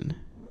the end.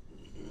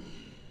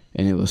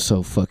 And it was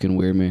so fucking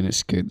weird, man. It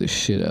scared the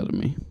shit out of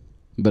me.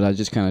 But I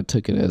just kind of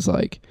took it as,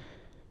 like,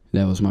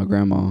 that was my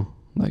grandma.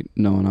 Like,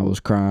 knowing I was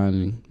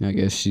crying, and I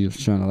guess she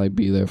was trying to, like,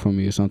 be there for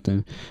me or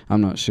something.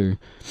 I'm not sure.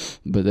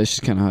 But that's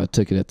just kind of how I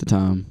took it at the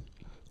time.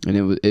 And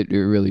it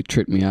really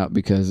tripped me out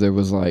because there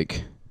was,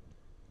 like,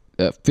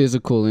 a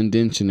physical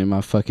indentation in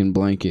my fucking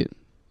blanket,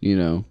 you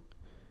know,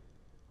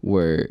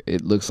 where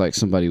it looks like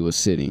somebody was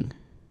sitting.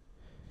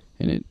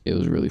 And it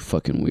was really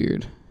fucking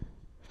weird.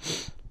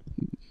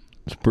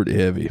 It's pretty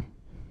heavy.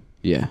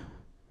 Yeah.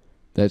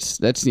 That's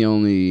the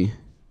only...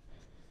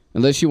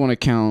 Unless you want to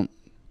count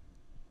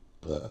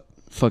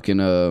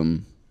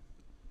fucking,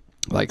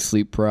 like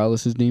sleep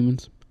paralysis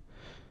demons.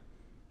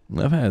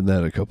 I've had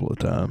that a couple of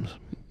times.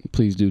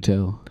 Please do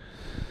tell.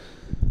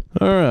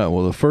 All right.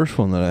 Well, the first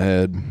one that I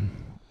had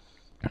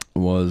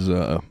was,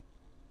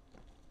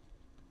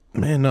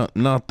 man,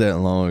 not that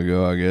long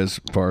ago, I guess,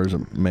 as far as a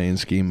main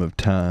scheme of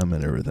time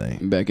and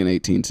everything. Back in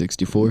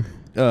 1864?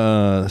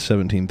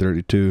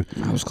 1732.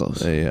 I was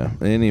close. Yeah.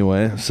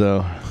 Anyway,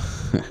 so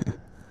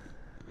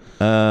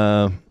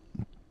I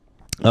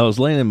was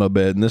laying in my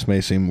bed, and this may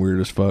seem weird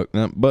as fuck,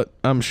 but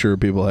I'm sure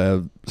people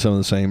have some of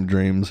the same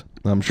dreams.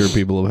 I'm sure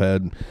people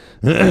have had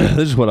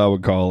this is what I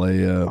would call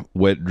a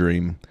wet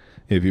dream,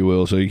 if you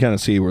will. So you kind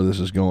of see where this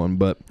is going.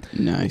 But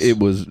nice. It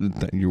was.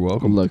 You're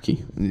welcome.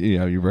 Lucky.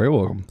 Yeah, you're very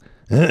welcome.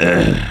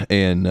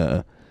 And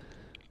it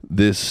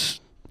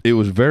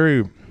was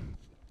very,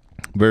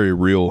 very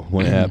real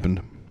when it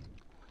happened.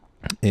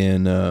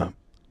 And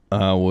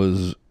I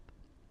was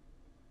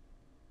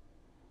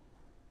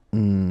I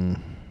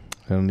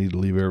don't need to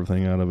leave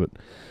everything out of it.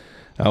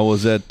 I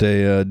was at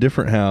a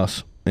different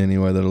house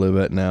anyway that I live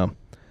at now,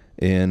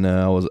 and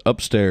I was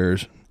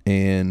upstairs,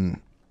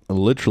 and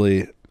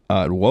literally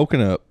I'd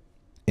woken up,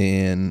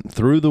 and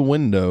through the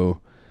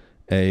window,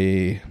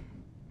 a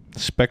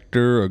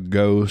specter, a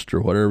ghost,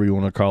 or whatever you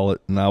want to call it,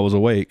 and I was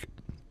awake,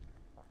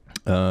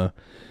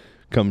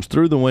 comes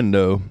through the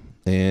window,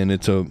 and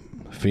it's a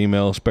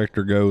female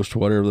specter, ghost,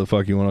 whatever the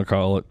fuck you want to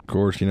call it. Of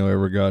course, you know,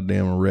 every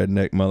goddamn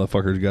redneck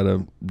motherfucker's got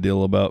a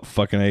deal about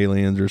fucking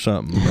aliens or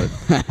something,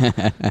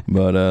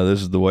 but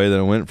this is the way that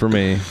it went for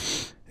me.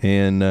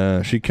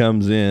 And she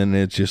comes in,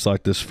 it's just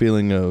like this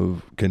feeling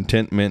of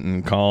contentment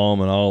and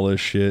calm and all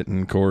this shit.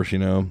 And of course, you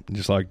know,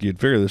 just like you'd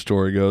figure the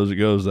story goes, it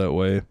goes that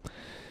way.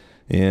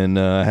 And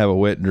I have a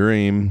wet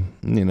dream,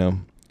 you know,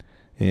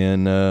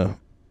 and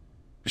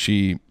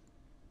she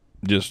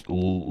just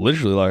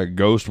literally like a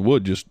ghost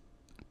would just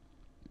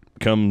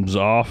comes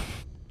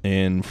off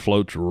and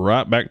floats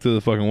right back through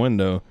the fucking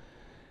window.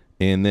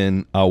 And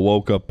then I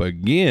woke up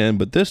again,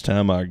 but this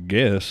time I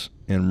guess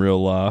in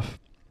real life.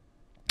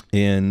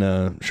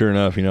 And sure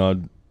enough, you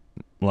know,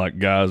 like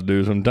guys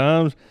do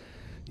sometimes,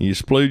 you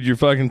splooge your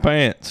fucking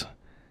pants.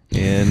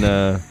 And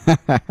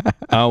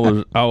I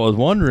was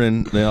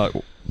wondering, like,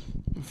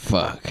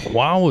 fuck,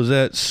 why was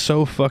that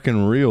so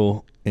fucking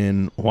real?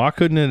 And why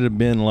couldn't it have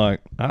been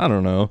like, I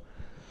don't know,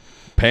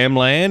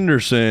 Pamela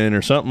Anderson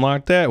or something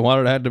like that? Why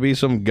did it have to be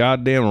some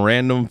goddamn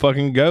random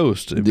fucking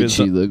ghost? Did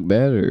she look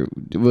bad, or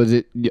was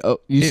it? Oh,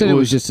 you said it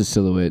was just a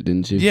silhouette,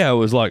 didn't you? Yeah, it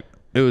was like,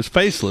 it was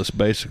faceless,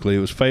 basically. It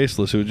was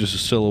faceless. It was just a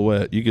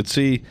silhouette. You could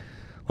see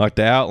like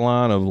the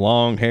outline of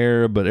long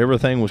hair, but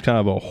everything was kind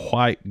of a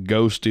white,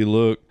 ghosty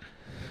look.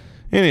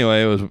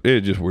 Anyway, it was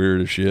just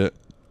weird as shit.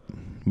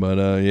 But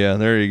yeah,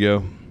 there you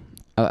go.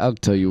 I'll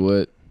tell you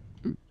what.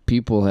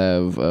 People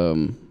have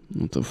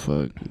what the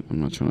fuck?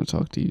 I'm not trying to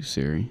talk to you,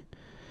 Siri.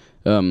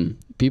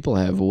 People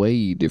have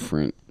way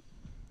different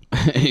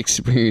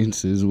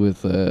experiences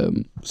with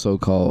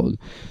so-called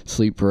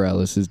sleep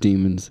paralysis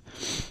demons.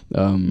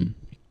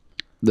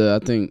 I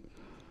think,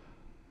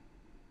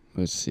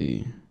 let's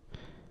see,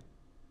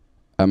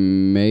 I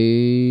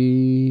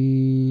may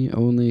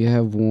only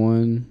have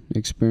one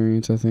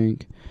experience, I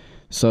think.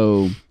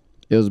 So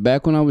it was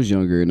back when I was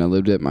younger and I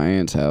lived at my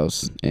aunt's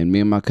house, and me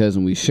and my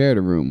cousin, we shared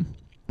a room.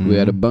 Mm-hmm. We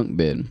had a bunk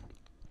bed.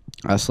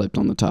 I slept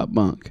on the top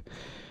bunk.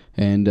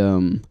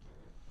 And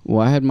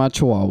well, I had my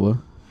chihuahua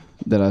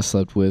that I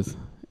slept with,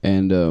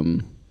 and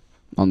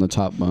on the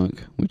top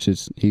bunk, which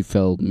is, he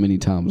fell many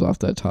times off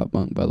that top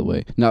bunk, by the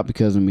way. Not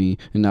because of me,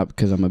 and not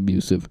because I'm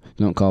abusive.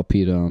 Don't call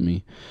PETA on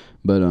me.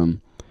 But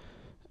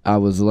I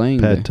was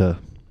laying there. PETA.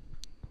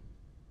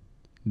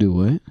 Do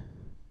what?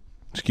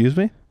 Excuse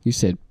me? You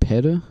said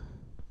PETA?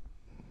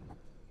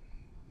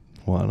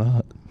 Why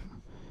not?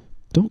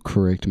 Don't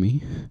correct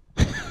me.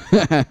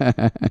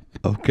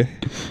 Okay.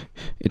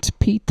 It's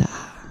PETA.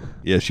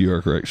 Yes, you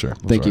are correct, sir.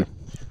 Thank you.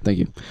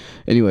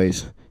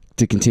 Anyways,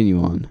 to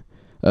continue on.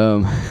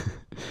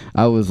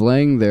 I was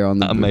laying there on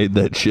the... I made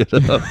that shit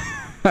up.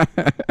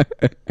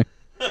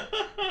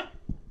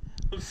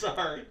 I'm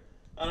sorry.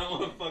 I don't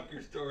want to fuck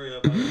your story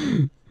up.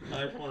 I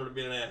just wanted to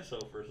be an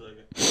asshole for a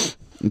second.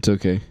 It's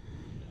okay.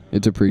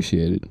 It's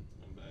appreciated.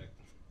 I'm back.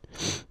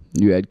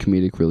 You add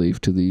comedic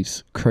relief to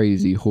these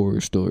crazy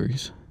horror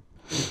stories.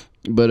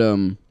 But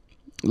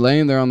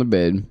laying there on the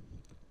bed,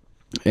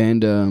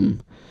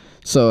 and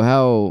so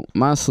how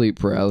my sleep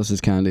paralysis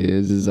kind of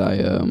is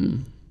I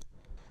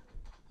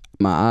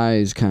my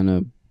eyes kind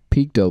of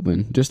peeked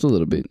open just a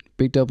little bit,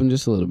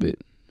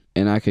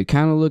 and I could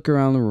kind of look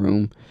around the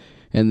room,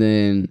 and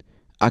then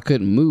I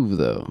couldn't move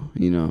though.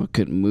 You know, I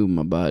couldn't move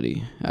my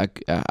body.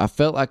 I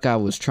felt like I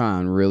was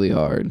trying really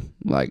hard.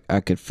 Like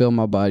I could feel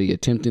my body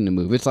attempting to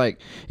move. It's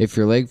like if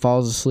your leg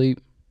falls asleep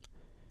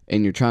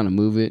and you're trying to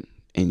move it,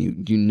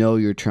 and you know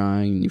you're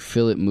trying, and you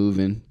feel it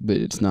moving, but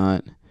it's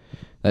not.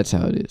 That's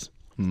how it is.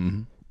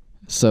 Mm-hmm.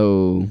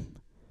 So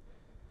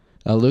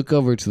I look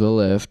over to the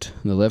left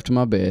of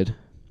my bed,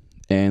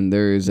 and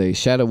there is a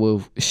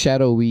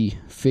shadowy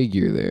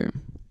figure there.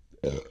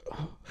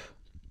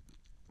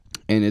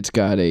 And it's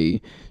got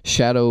a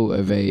shadow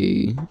of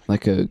a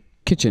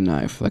kitchen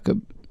knife, like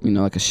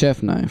a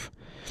chef knife.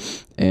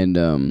 And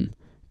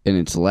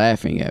it's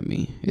laughing at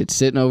me. It's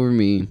sitting over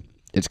me.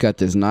 It's got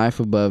this knife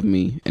above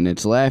me, and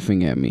it's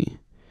laughing at me.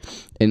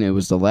 And it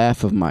was the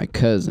laugh of my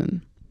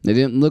cousin. It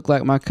didn't look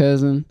like my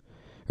cousin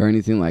or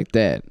anything like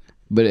that,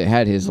 but it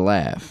had his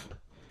laugh.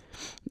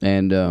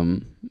 And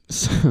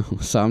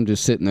so I'm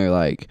just sitting there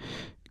like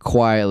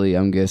quietly,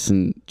 I'm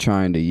guessing,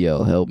 trying to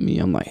yell, help me.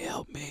 I'm like,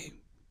 help me.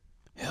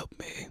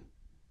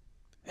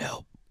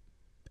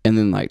 And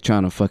then like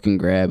trying to fucking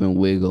grab and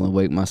wiggle and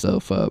wake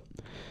myself up.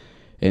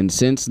 And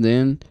since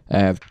then, I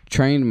have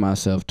trained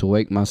myself to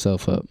wake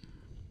myself up.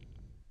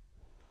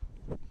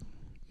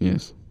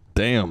 Yes.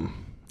 Damn.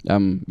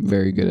 I'm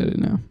very good at it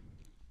now.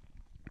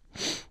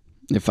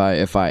 If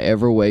I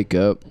ever wake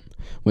up,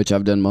 which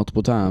I've done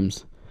multiple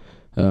times,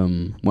 where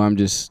I'm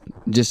just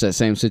that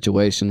same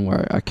situation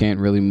where I can't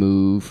really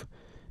move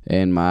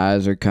and my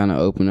eyes are kind of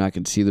open, I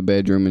can see the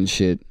bedroom and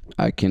shit,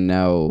 I can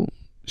now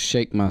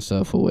shake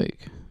myself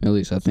awake. At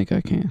least I think I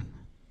can.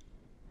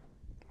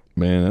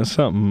 Man, that's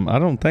something I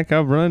don't think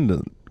I've run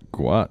into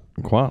quite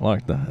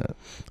like that.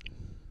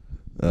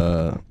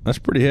 That's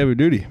pretty heavy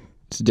duty.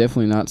 It's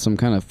definitely not some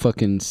kind of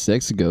fucking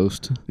sex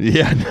ghost.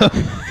 Yeah,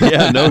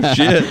 no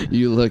shit.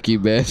 You lucky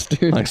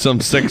bastard. Like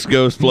some sex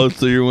ghost floats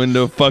through your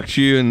window, fucks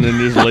you, and then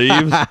just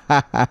leaves.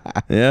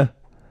 Yeah.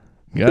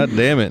 God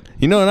damn it.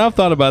 You know, and I've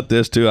thought about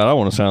this too. I don't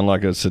want to sound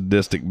like a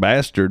sadistic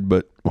bastard,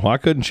 but why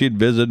couldn't she have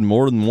visited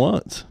more than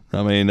once?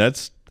 I mean, why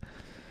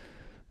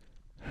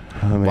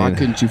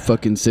couldn't you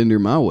fucking send her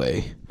my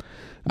way?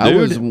 Dude. I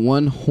was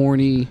one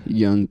horny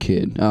young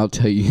kid. I'll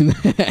tell you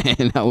that.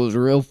 And I was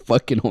real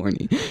fucking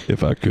horny.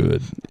 If I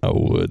could, I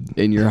would.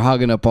 And you're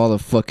hogging up all the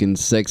fucking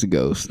sex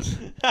ghosts.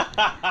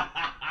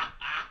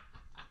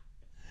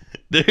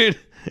 Dude,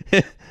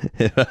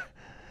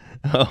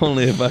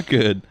 only if I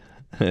could.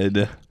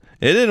 It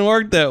didn't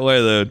work that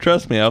way, though.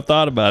 Trust me, I've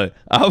thought about it.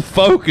 I've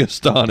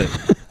focused on it.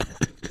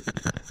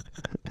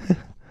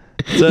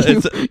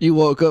 You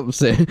woke up and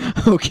said,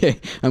 okay,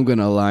 I'm going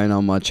to align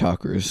on my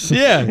chakras.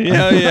 Yeah.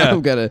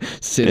 I'm going to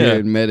sit here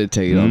and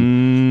meditate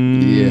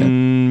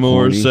on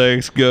more horny,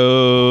 sex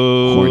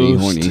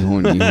ghosts.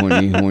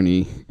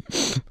 Horny.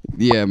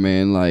 Yeah,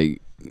 man,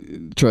 like,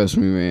 trust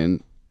me,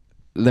 man,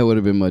 that would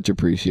have been much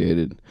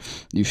appreciated.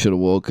 You should have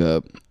woke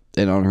up,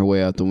 and on her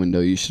way out the window,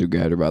 you should have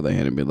grabbed her by the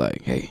hand and been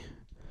like, hey,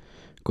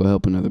 go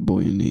help another boy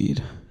in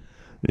need.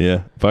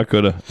 Yeah, if I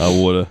could have,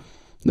 I would have.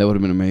 That would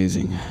have been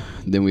amazing.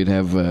 Then we'd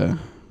have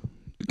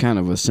kind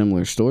of a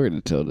similar story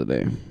to tell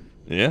today.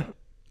 Yeah.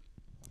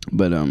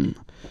 But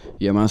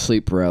yeah, my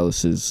sleep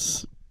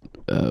paralysis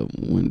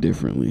went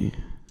differently.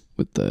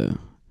 It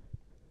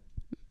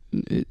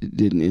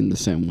didn't end the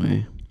same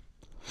way.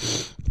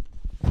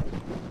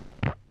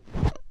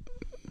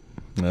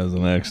 That was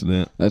an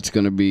accident. That's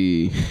gonna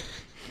be.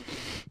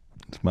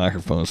 This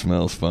microphone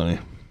smells funny.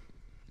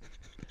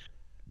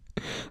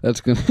 That's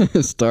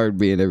gonna start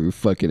being every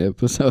fucking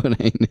episode,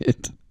 ain't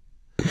it?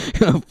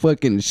 Gonna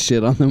fucking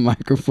shit on the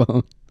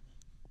microphone.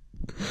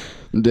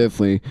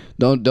 Definitely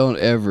don't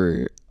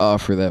ever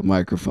offer that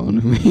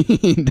microphone to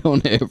me.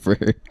 Don't ever.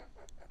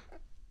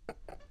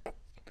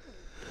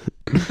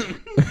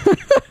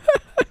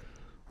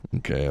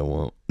 Okay, I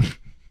won't.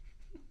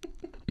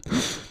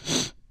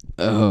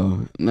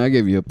 Oh, and I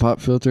gave you a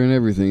pop filter and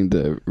everything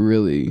to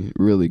really,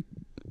 really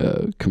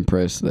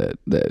compress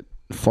that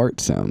fart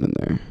sound in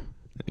there.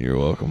 You're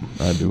welcome.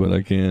 I do what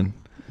I can.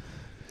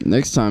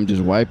 Next time,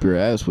 just wipe your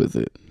ass with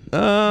it.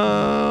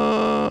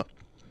 Don't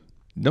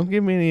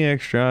give me any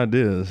extra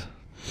ideas.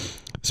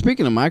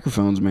 Speaking of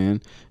microphones,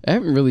 man, I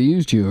haven't really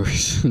used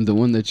yours. The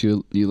one that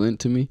you lent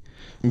to me.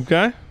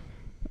 Okay.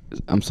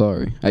 I'm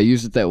sorry. I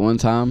used it that one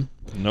time.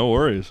 No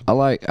worries.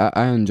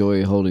 I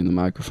enjoy holding the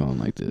microphone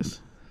like this.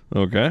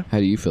 Okay. How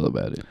do you feel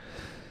about it?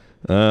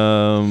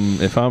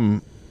 If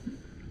I'm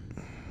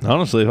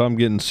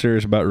getting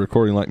serious about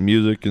recording like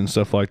music and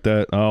stuff like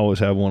that, I always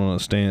have one on a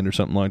stand or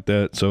something like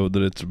that so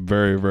that it's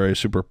very, very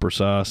super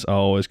precise. I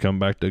always come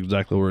back to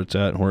exactly where it's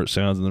at and where it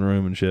sounds in the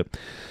room and shit.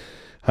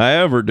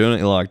 However, doing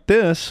it like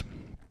this,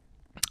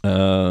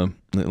 at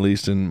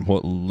least in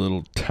what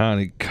little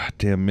tiny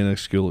goddamn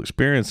minuscule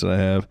experience that I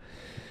have,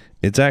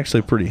 it's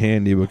actually pretty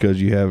handy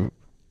because you have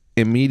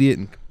immediate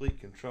and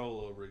complete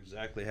control over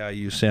exactly how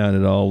you sound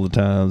at all the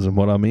times. And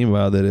what I mean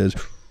by that is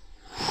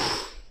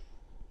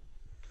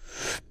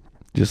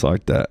just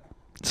like that.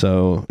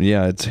 So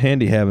yeah, it's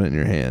handy having it in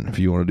your hand if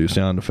you want to do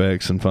sound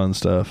effects and fun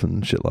stuff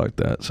and shit like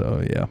that.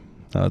 So yeah,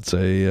 I'd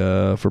say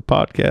for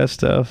podcast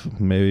stuff,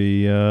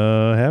 maybe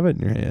have it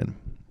in your hand.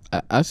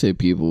 I say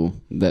people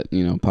that,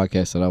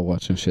 podcasts that I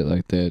watch and shit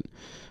like that.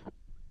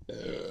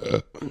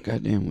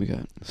 Goddamn, we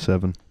got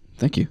 7.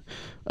 Thank you.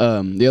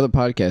 The other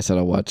podcasts that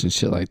I watch and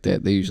shit like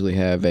that, they usually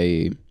have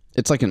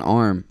it's like an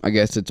arm. I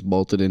guess it's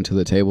bolted into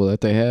the table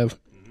that they have.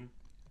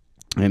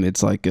 Mm-hmm. And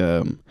it's like,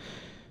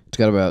 it's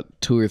got about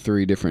 2 or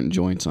 3 different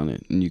joints on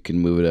it. And you can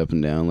move it up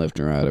and down, left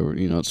and right, or,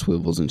 it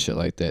swivels and shit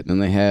like that. And then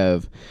they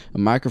have a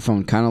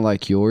microphone kind of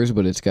like yours,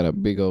 but it's got a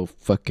big old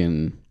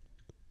fucking...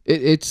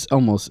 It's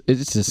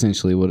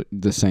essentially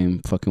the same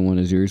fucking one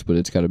as yours, but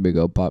it's got a big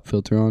old pop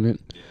filter on it.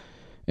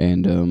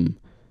 And,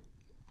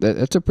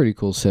 that's a pretty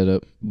cool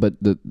setup, but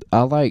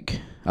I like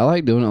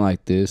doing it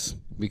like this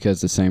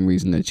because the same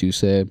reason that you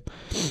said,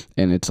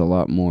 and it's a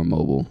lot more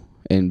mobile.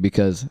 And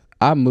because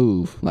I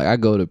move, like I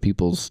go to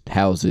people's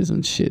houses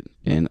and shit,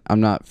 and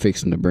I'm not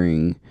fixing to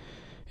bring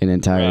an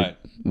entire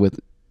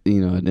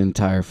an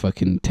entire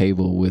fucking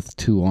table with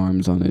 2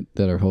 arms on it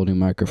that are holding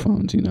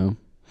microphones,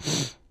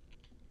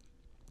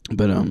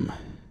 But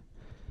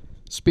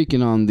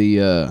speaking on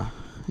the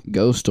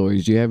ghost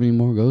stories, do you have any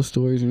more ghost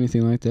stories or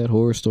anything like that?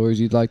 Horror stories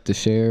you'd like to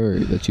share or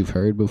that you've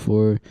heard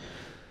before?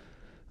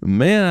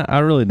 Man, I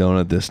really don't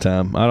at this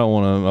time. I don't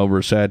want to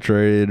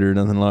oversaturate it or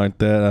nothing like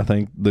that. I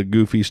think the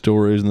goofy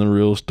stories and the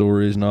real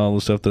stories and all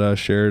the stuff that I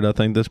shared, I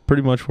think that's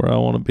pretty much where I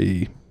want to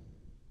be.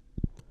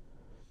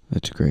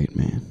 That's great,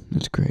 man.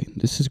 That's great.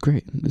 This is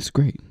great. It's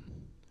great.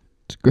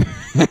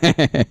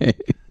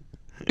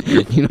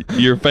 You know,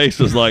 Your face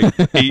was like,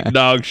 eat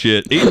dog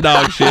shit. Eat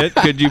dog shit.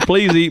 Could you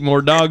please eat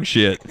more dog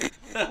shit?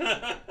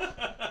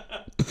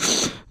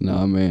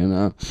 no,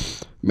 man.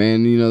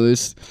 Man, you know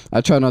this. I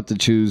try not to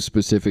choose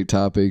specific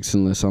topics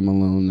unless I'm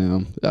alone.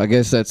 Now, I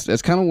guess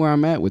that's kind of where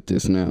I'm at with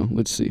this now.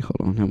 Let's see. Hold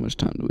on. How much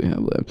time do we have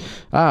left?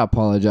 I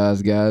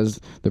apologize,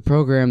 guys. The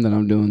program that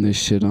I'm doing this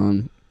shit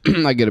on,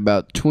 I get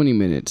about 20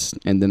 minutes,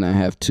 and then I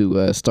have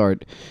to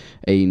start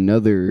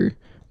another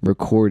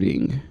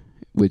recording,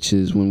 which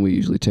is when we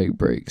usually take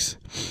breaks.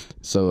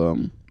 So,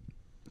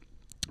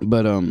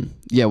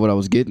 yeah. What I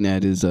was getting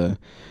at is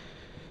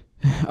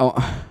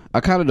I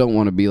kind of don't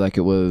want to be like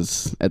it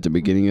was at the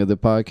beginning of the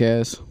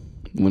podcast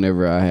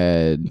whenever I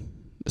had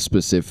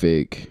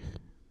specific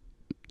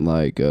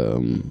like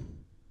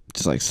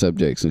just like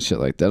subjects and shit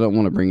like that. I don't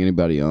want to bring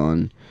anybody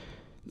on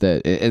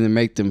that and then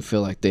make them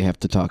feel like they have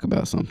to talk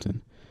about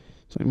something.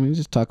 So I mean,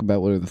 just talk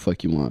about whatever the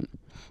fuck you want.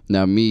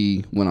 Now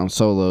me, when I'm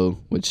solo,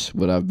 which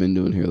what I've been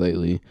doing here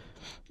lately,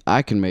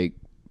 I can make,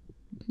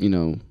 you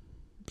know,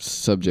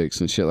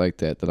 subjects and shit like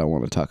that I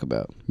want to talk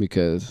about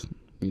because,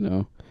 you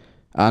know,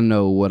 I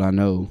know what I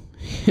know,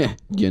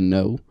 you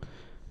know.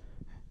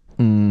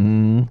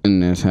 Mm-hmm.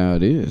 And that's how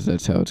it is.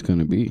 That's how it's going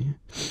to be.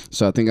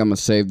 So I think I'm going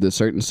to save the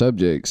certain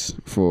subjects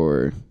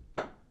for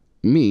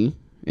me,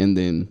 and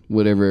then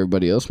whatever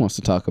everybody else wants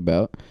to talk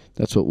about,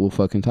 that's what we'll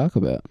fucking talk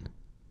about.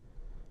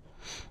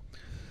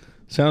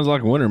 Sounds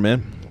like a winner,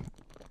 man.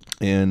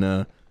 And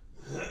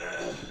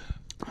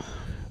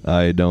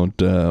I don't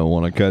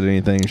want to cut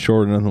anything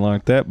short or nothing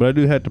like that, but I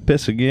do have to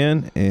piss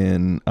again,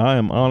 and I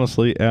am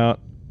honestly out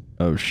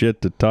of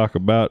shit to talk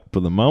about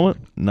for the moment.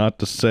 Not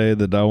to say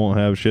that I won't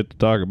have shit to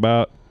talk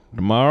about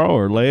tomorrow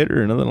or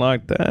later or nothing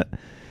like that.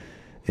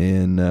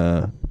 And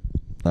I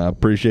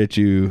appreciate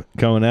you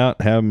coming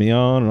out, having me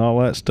on and all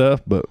that stuff.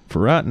 But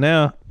for right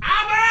now,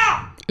 I'm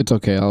out! It's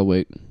okay. I'll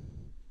wait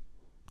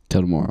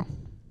till tomorrow.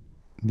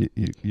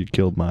 You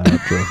killed my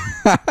outro.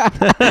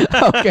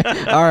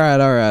 Okay. All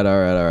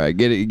right.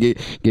 Get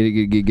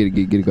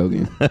it go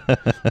again.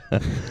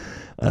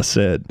 I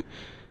said,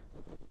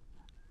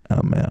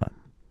 I'm out.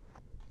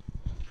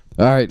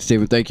 All right,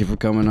 Steven, thank you for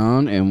coming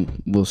on,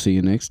 and we'll see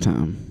you next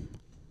time.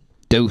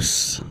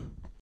 Deuce.